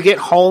 but when you get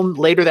home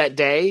later that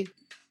day,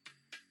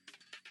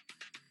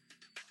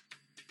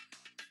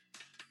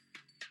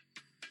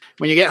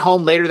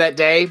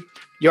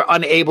 you're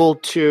unable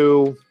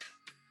to.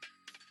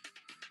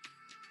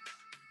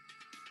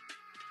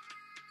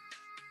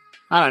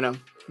 I don't know.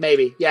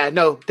 Maybe. Yeah,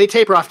 no, they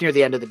taper off near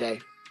the end of the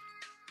day.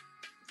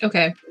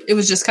 Okay. It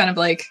was just kind of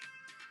like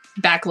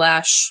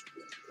backlash.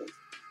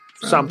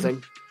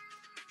 Something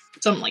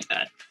like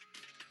that.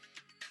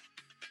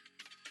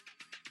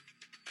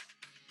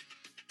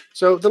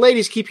 So the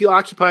ladies keep you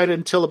occupied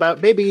until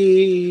about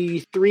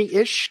maybe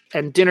 3-ish,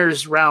 and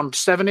dinner's around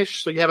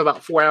 7-ish. So you have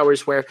about 4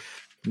 hours where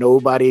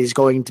nobody's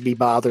going to be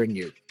bothering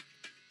you.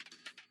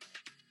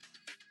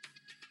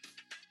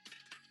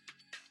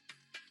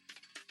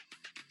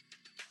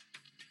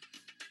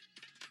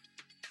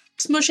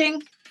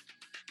 Smushing.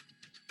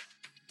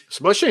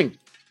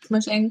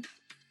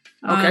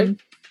 Okay.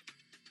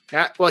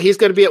 Yeah. Well, he's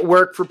going to be at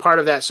work for part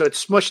of that, so it's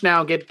smush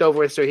now. Get it over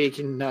with so he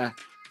can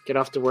get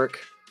off to work.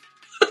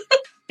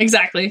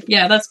 Exactly.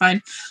 Yeah, that's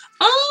fine.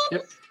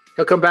 Yep.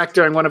 He'll come back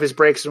during one of his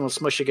breaks and we'll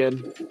smush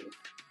again.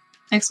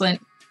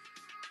 Excellent.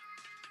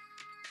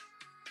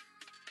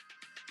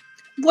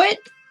 What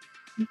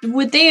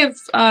would they have,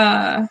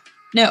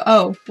 no,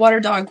 oh, Water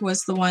Dog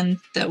was the one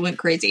that went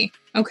crazy.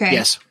 Okay.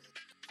 Yes.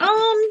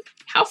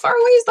 How far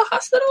away is the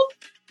hospital?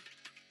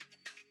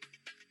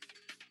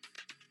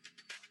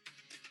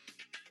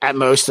 At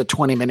most a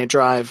 20-minute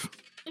drive.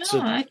 It's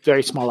Yeah, a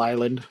very small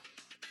island.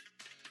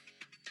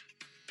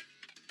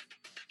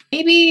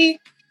 maybe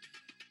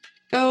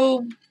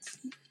go.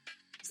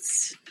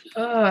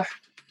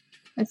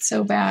 It's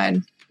so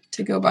bad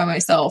to go by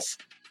myself,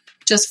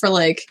 just for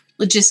like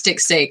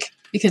logistics sake,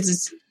 because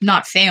it's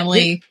not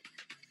family.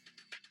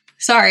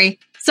 Sorry.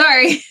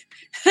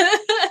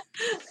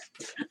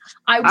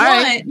 I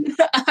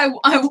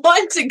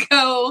want to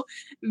go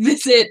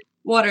visit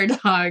Water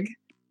Dog.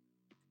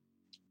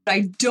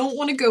 I don't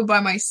want to go by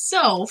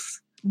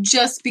myself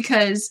just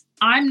because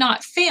I'm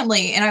not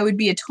family and I would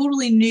be a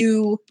totally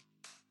new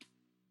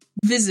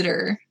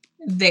visitor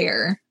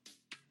there.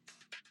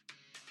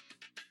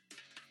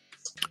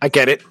 I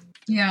get it.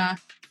 Yeah.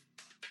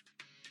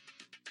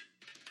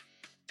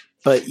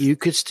 But you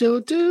could still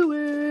do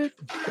it.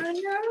 I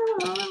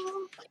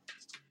know.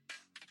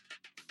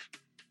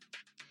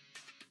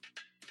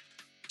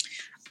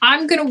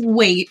 I'm gonna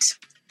wait,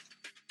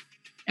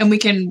 and we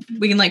can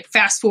like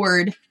fast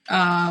forward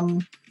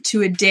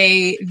to a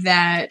day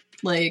that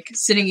like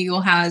Sitting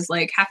Eagle has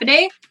like half a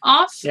day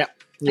off. Yeah.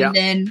 And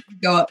then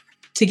go up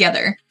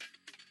together,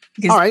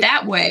 because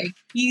that way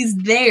he's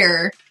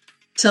there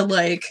to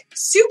like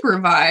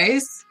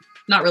supervise,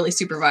 not really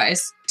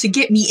supervise, to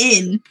get me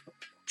in.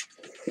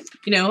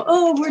 You know,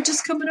 oh, we're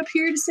just coming up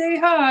here to say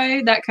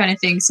hi, that kind of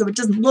thing, so it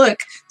doesn't look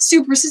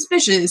super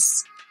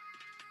suspicious.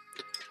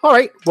 All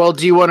right. Well,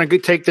 do you want to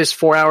take this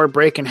 4-hour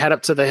break and head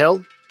up to the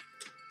hill?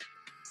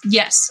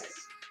 Yes.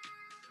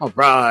 All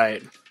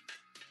right.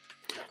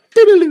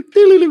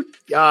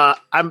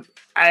 I'm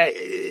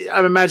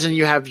imagining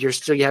you have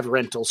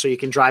rental, so you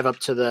can drive up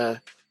to the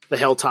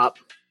hilltop.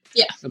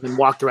 Yeah. And then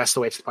walk the rest of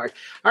the way to the park.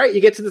 All right, you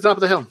get to the top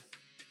of the hill.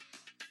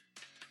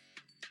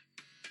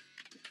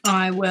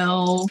 I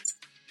will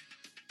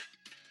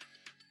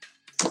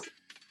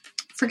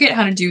forget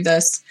how to do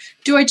this.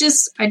 Do I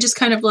just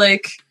kind of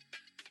like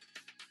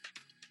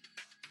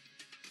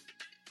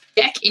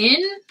deck in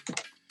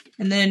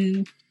and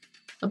then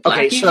the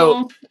Black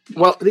Eagle?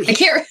 I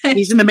can't.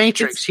 He's in the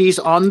Matrix. He's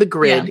on the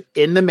grid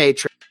in the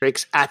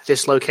Matrix at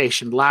this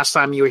location. Last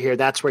time you were here,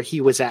 that's where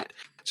he was at.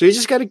 So you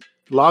just got to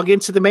log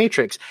into the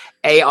Matrix.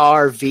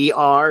 AR,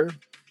 VR,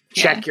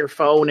 check your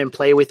phone and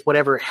play with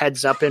whatever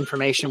heads up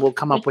information will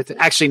come up with it.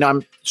 Actually, no,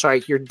 I'm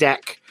sorry. Your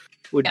deck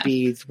would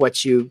be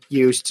what you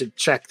use to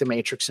check the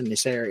Matrix in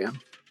this area.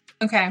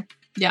 Okay.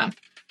 Yeah.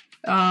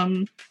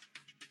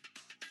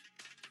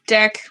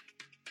 Deck.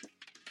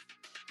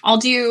 I'll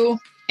do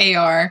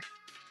AR.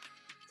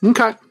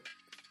 Okay.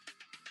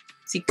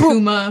 See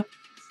Kuma,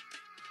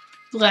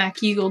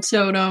 Black Eagle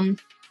Totem.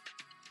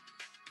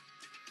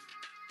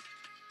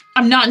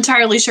 I'm not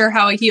entirely sure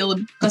how I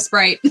healed a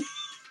sprite.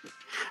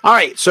 All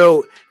right,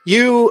 so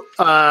you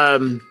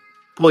you're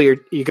going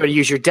to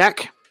use your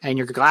deck and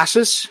your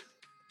glasses.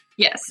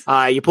 Yes.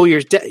 You pull your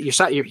a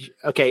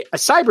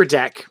cyber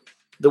deck.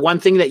 The one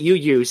thing that you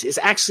use is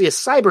actually a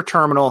cyber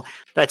terminal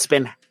that's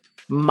been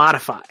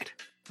modified.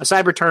 A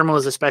cyber terminal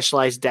is a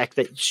specialized deck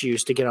that you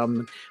choose to get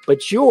on,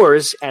 but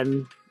yours,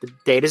 and the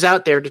data's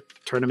out there to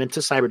turn them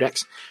into cyber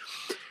decks.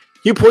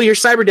 You pull your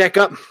cyber deck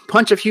up,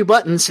 punch a few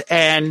buttons,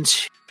 and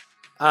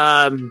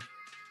I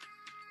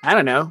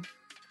don't know.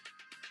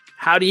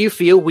 How do you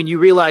feel when you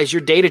realize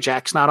your data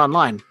jack's not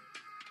online?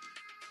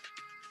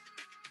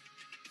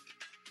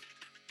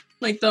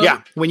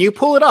 When you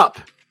pull it up,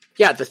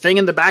 the thing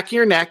in the back of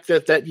your neck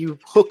that you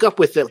hook up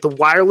with the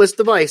wireless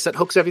device that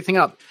hooks everything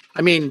up.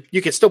 I mean,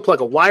 you could still pull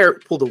the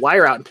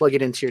wire out and plug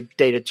it into your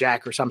data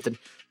jack or something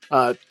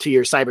to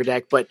your cyber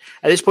deck. But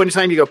at this point in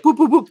time, you go boop,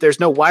 boop, boop. There's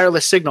no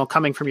wireless signal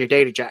coming from your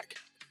data jack.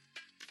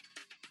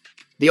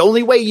 The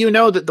only way you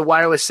know that the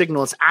wireless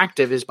signal is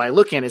active is by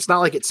looking at it. It's not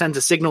like it sends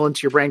a signal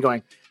into your brain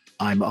going,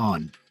 I'm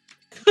on.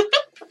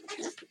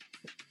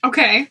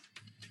 Okay.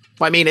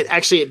 Well, I mean,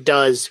 it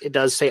does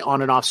say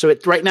on and off. So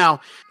right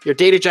now, your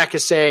data jack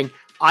is saying,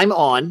 I'm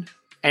on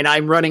and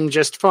I'm running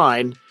just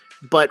fine.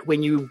 But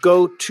when you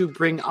go to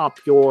bring up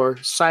your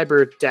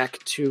cyber deck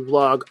to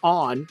log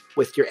on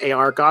with your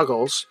AR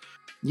goggles,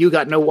 you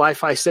got no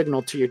Wi-Fi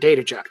signal to your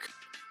data jack.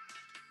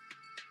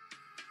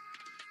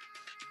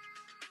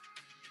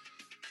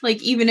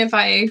 Like, even if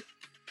I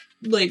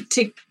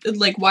take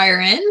wire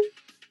in?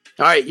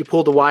 All right, you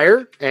pull the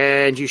wire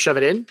and you shove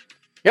it in.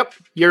 Yep,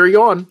 you're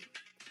on.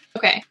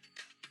 Okay.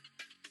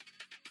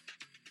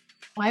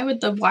 Why would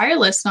the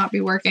wireless not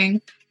be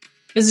working?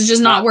 Is it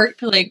just not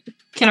work? Like,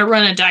 can I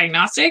run a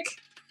diagnostic?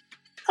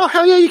 Oh,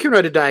 hell yeah, you can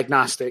run a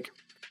diagnostic.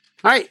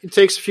 All right, it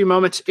takes a few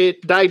moments.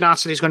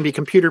 Diagnostic is going to be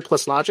computer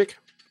plus logic.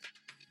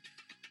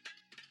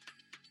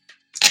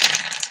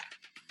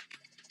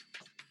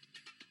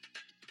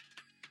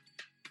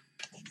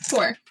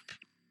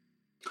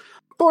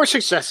 Four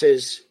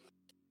successes.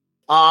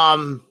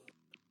 Your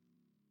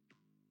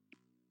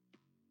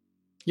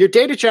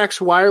data jack's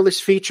wireless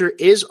feature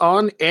is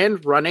on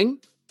and running.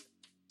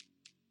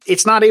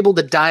 it's not able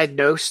to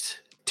diagnose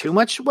too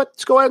much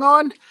what's going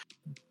on,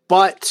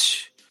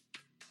 but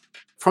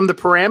from the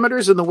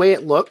parameters and the way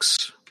it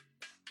looks,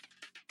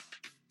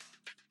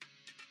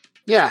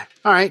 yeah,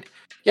 all right.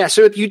 Yeah,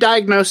 so if you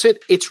diagnose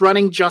it, it's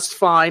running just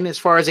fine as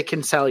far as it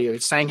can tell you.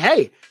 It's saying,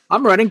 hey,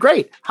 I'm running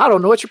great. I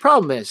don't know what your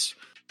problem is.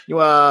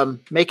 You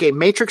make a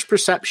matrix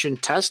perception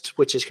test,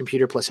 which is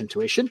computer plus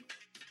intuition.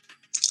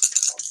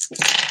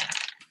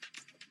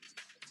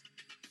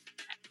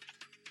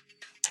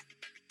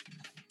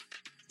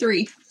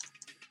 Three.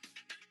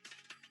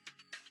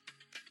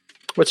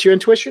 What's your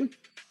intuition?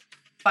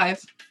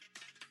 5.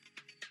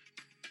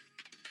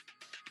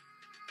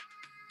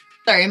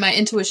 Sorry, my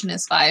intuition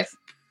is 5.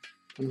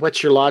 And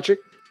what's your logic?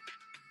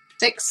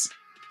 6.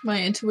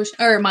 My intuition,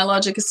 or my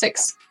logic is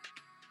 6.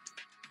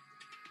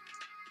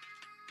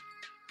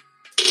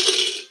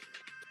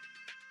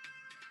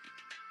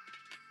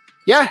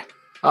 Yeah.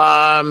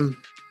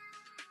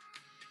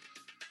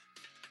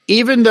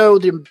 Even though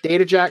the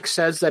data jack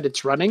says that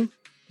it's running,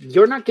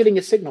 you're not getting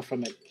a signal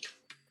from it.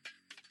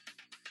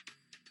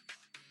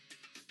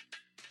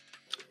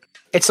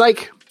 It's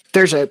like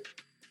there's a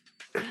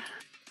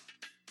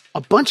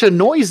bunch of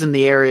noise in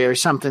the area or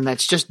something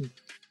that's just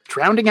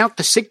drowning out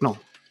the signal.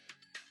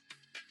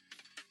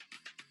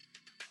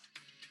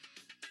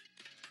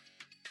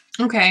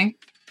 Okay.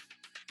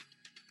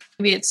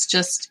 Maybe it's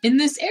just in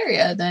this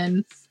area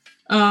then.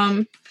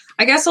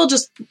 I guess I'll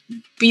just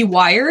be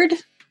wired.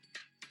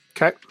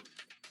 Okay.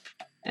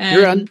 And,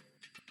 you're on.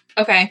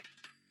 Okay.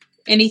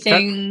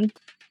 Anything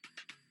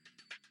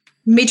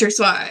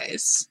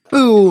matrix-wise?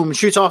 Boom!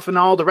 Shoots off in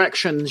all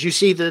directions. You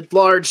see the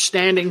large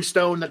standing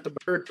stone that the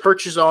bird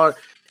perches on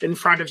in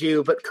front of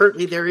you, but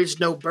currently there is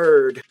no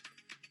bird.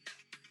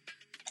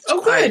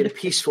 It's quiet good. and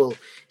peaceful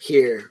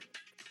here.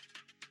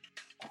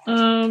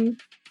 No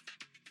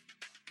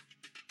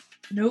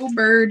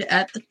bird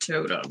at the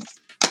totem.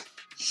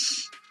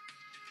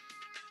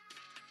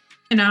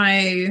 Can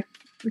I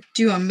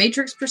do a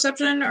matrix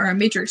perception or a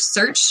matrix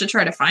search to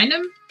try to find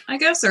him, I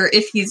guess? Or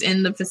if he's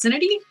in the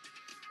vicinity?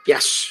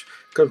 Yes.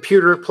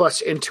 Computer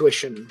plus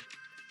intuition.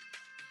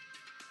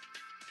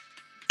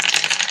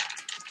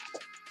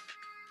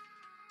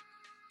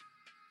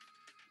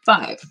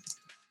 Five.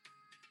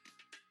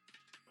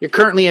 You're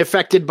currently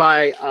affected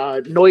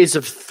by noise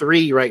of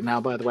 3 right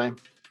now, by the way.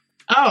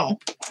 Oh.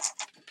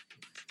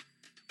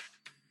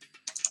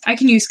 I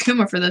can use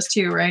Kuma for this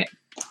too, right?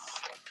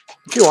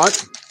 If you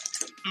want.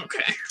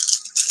 Okay.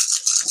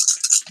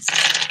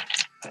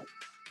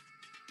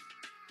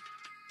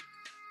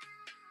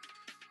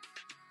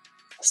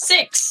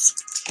 Six.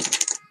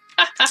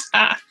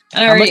 All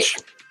right. Much?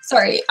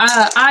 Sorry.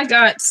 I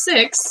got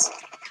 6.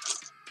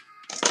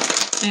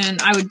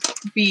 And I would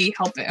be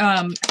helping,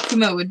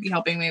 Kuma would be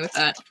helping me with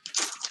that.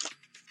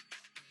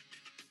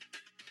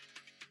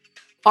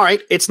 All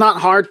right. It's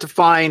not hard to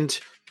find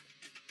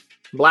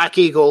Black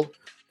Eagle,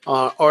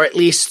 or at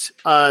least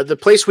the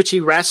place which he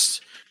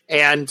rests,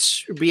 and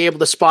be able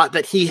to spot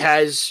that he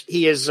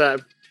is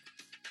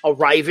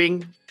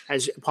arriving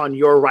as upon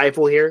your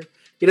arrival here.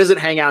 He doesn't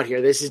hang out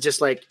here. This is just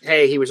like,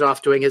 hey, he was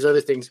off doing his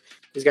other things.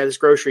 He's got his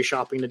grocery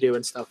shopping to do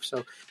and stuff.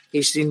 So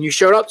he's seen you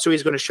showed up, so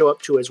he's going to show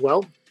up too as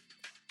well.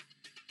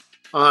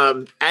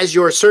 As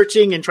you're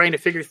searching and trying to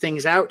figure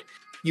things out,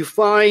 you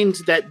find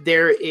that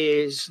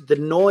the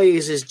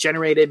noise is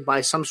generated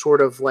by some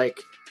sort of like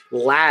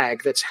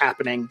lag that's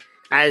happening.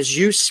 As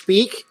you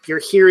speak, you're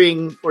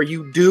hearing, or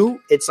you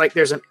do, it's like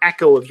there's an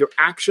echo of your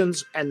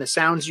actions and the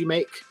sounds you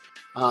make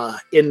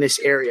in this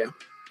area.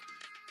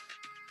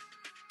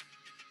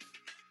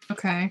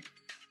 Okay.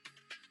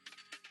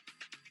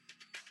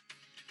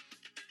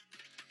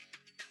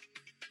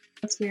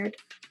 That's weird.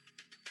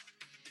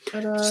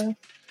 But,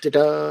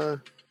 Ta-da.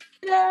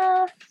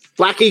 ta-da.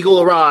 Black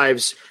Eagle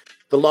arrives.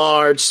 The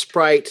large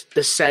sprite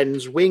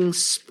descends, wings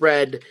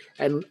spread,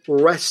 and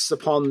rests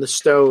upon the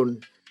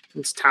stone,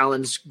 its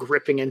talons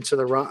gripping into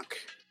the rock.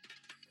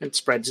 It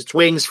spreads its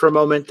wings for a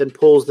moment, then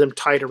pulls them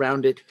tight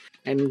around it,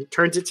 and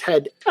turns its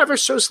head ever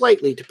so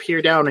slightly to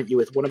peer down at you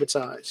with one of its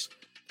eyes.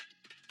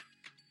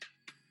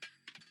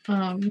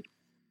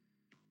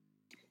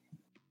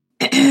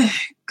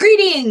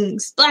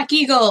 Greetings, Black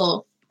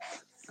Eagle.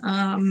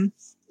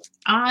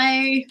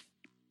 I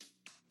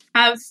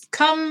have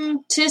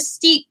come to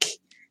seek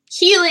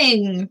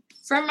healing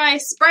from my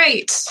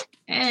sprite,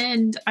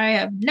 and I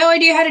have no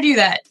idea how to do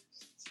that.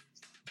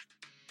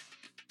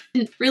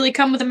 Didn't really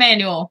come with a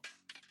manual.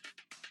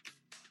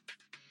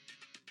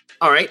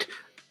 All right.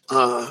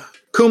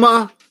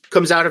 Kuma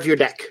comes out of your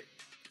deck.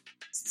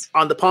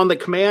 Upon the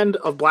command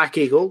of Black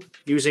Eagle,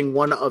 using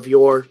one of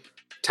your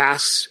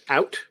tasks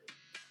out,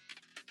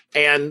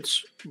 and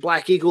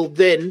Black Eagle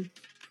then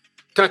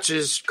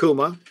touches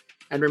Kuma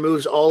and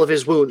removes all of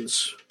his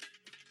wounds.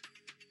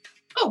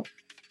 Oh.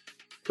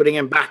 Putting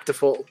him back to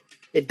full.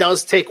 It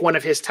does take one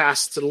of his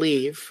tasks to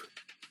leave.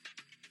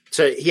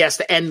 So he has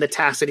to end the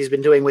task that he's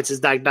been doing, which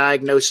is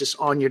diagnosis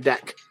on your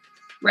deck.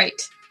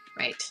 Right.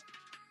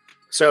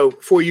 So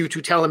for you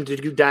to tell him to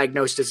do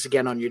diagnosis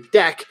again on your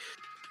deck,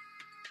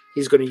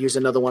 he's going to use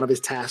another one of his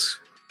tasks.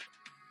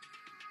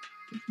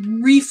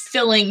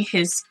 refilling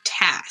his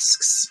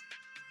tasks.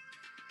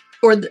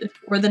 Or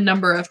the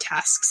number of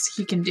tasks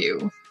he can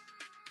do.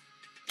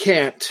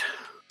 Can't.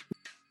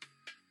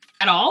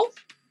 At all?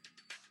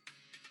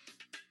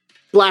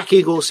 Black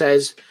Eagle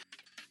says,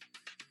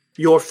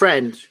 your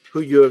friend,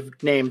 who you have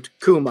named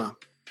Kuma,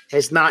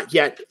 has not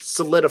yet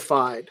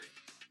solidified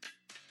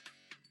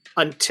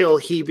until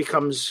he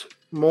becomes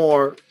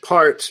more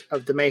part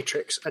of the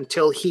Matrix,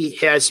 until he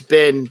has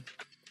been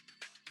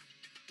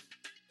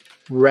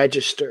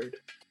registered.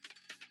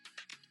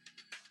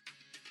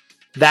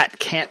 That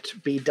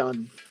can't be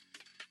done.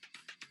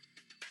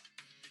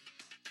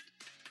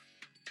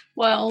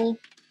 Well,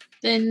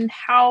 then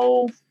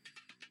how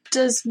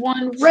does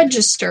one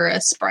register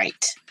a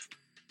sprite?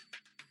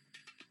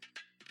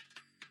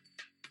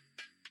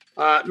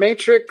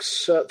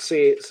 Matrix, let's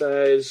see, it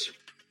says,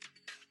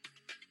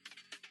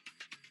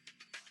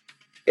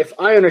 if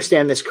I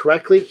understand this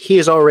correctly, he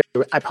is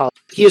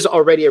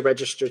already a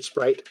registered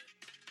sprite.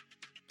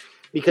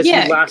 Because he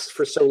lasts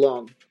for so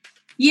long.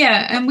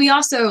 Yeah, and we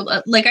also,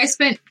 like, I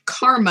spent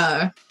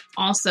karma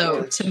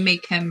also to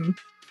make him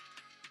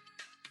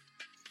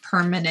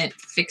permanent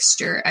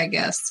fixture, I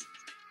guess.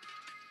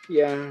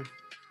 Yeah.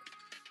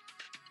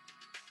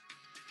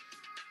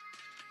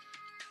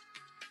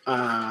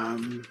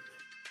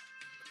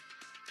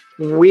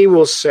 We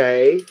will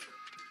say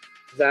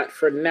that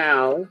for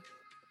now,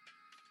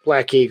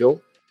 Black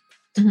Eagle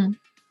can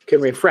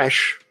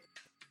refresh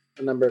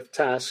a number of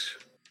tasks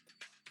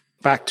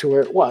back to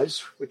where it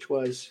was, which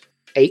was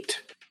 8.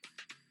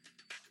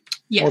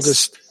 Yes. We'll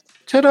just,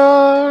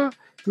 ta-da!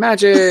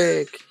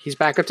 Magic! He's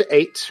back up to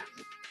 8.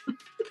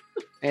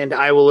 And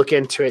I will look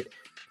into it.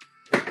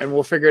 And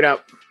we'll figure it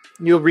out.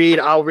 You'll read,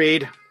 I'll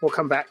read. We'll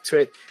come back to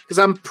it. Because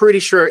I'm pretty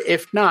sure,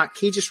 if not,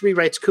 he just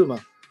rewrites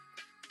Kuma.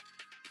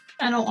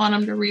 I don't want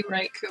him to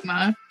rewrite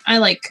Kuma. I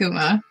like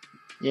Kuma.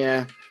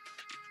 Yeah.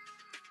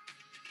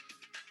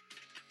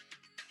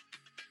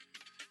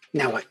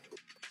 Now what?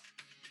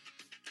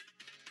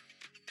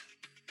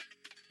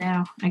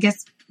 Now, I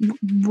guess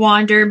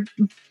wander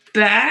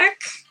back.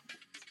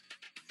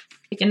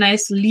 Take a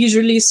nice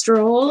leisurely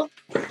stroll.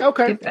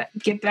 Okay.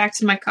 Get back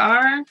to my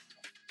car. I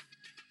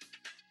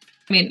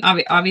mean,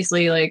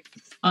 obviously, like,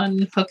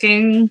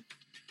 unhooking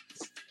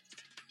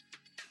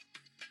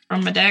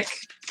from my deck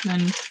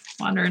and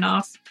wandering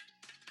off.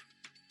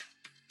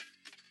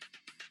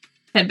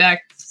 Head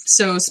back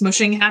so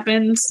smushing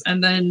happens,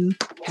 and then...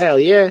 Hell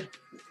yeah.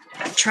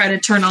 Try to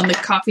turn on the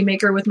coffee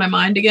maker with my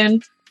mind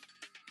again.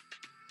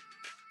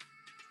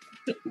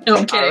 No,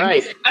 I'm kidding. All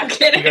right. I'm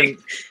kidding.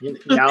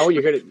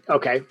 You're gonna.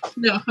 Okay.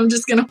 No, I'm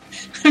just gonna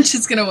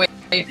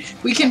wait.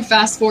 We can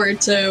fast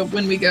forward to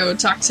when we go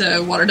talk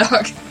to Water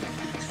Dog.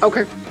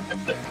 Okay.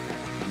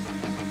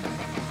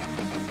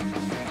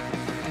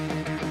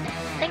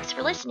 Thanks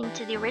for listening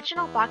to the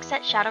original Box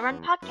Set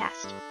Shadowrun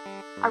podcast.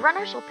 Our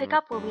runners will pick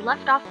up where we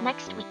left off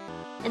next week.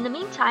 In the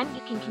meantime,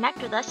 you can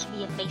connect with us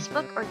via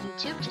Facebook or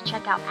YouTube to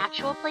check out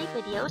actual play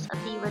videos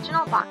of the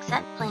original box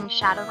set playing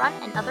Shadowrun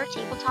and other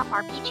tabletop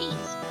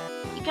RPGs.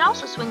 You can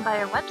also swing by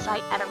our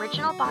website at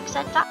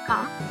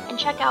originalboxset.com and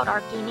check out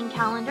our gaming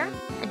calendar,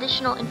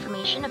 additional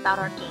information about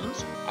our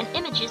games, and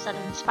images that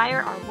inspire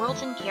our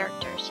worlds and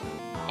characters.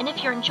 And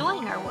if you're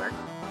enjoying our work,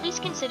 please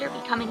consider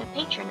becoming a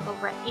patron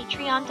over at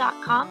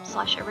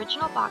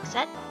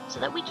patreon.com/originalboxset so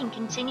that we can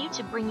continue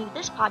to bring you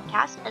this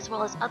podcast as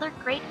well as other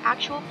great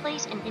actual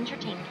plays and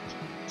entertainment.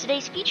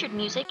 Today's featured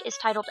music is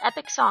titled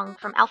Epic Song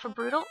from Alpha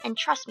Brutal, and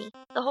trust me,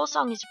 the whole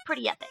song is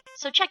pretty epic,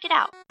 so check it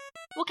out.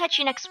 We'll catch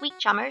you next week,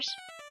 chummers.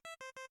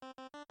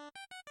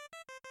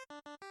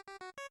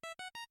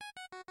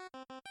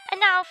 And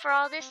now for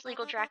all this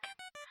legal dreck.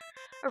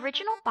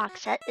 Original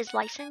Box Set is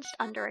licensed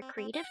under a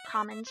Creative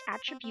Commons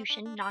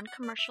Attribution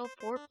Non-Commercial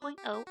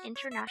 4.0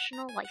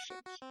 International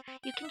License.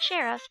 You can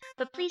share us,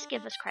 but please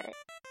give us credit.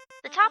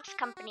 The Topps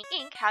Company,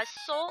 Inc. has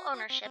sole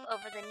ownership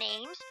over the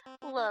names,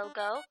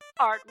 logo,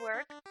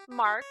 artwork,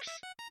 marks,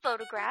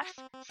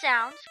 photographs,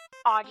 sounds,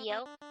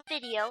 audio,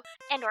 video,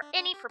 and or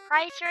any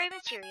proprietary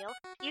material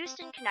used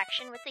in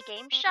connection with the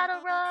game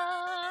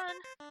Shadowrun.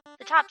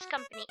 The Topps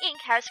Company, Inc.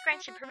 has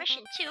granted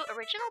permission to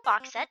Original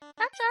Box Set,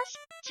 that's us,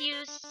 to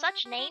use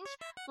such names,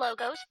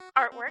 logos,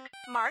 artwork,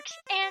 marks,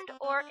 and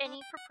or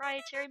any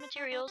proprietary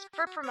materials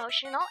for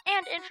promotional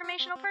and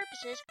informational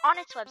purposes on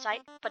its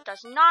website, but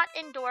does not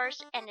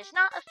endorse and is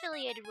not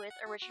affiliated with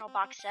Original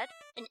Box Set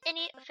in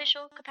any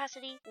official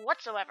capacity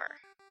whatsoever.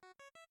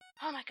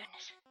 Oh my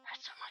goodness,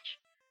 that's so much.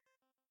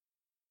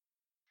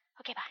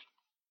 Okay, bye.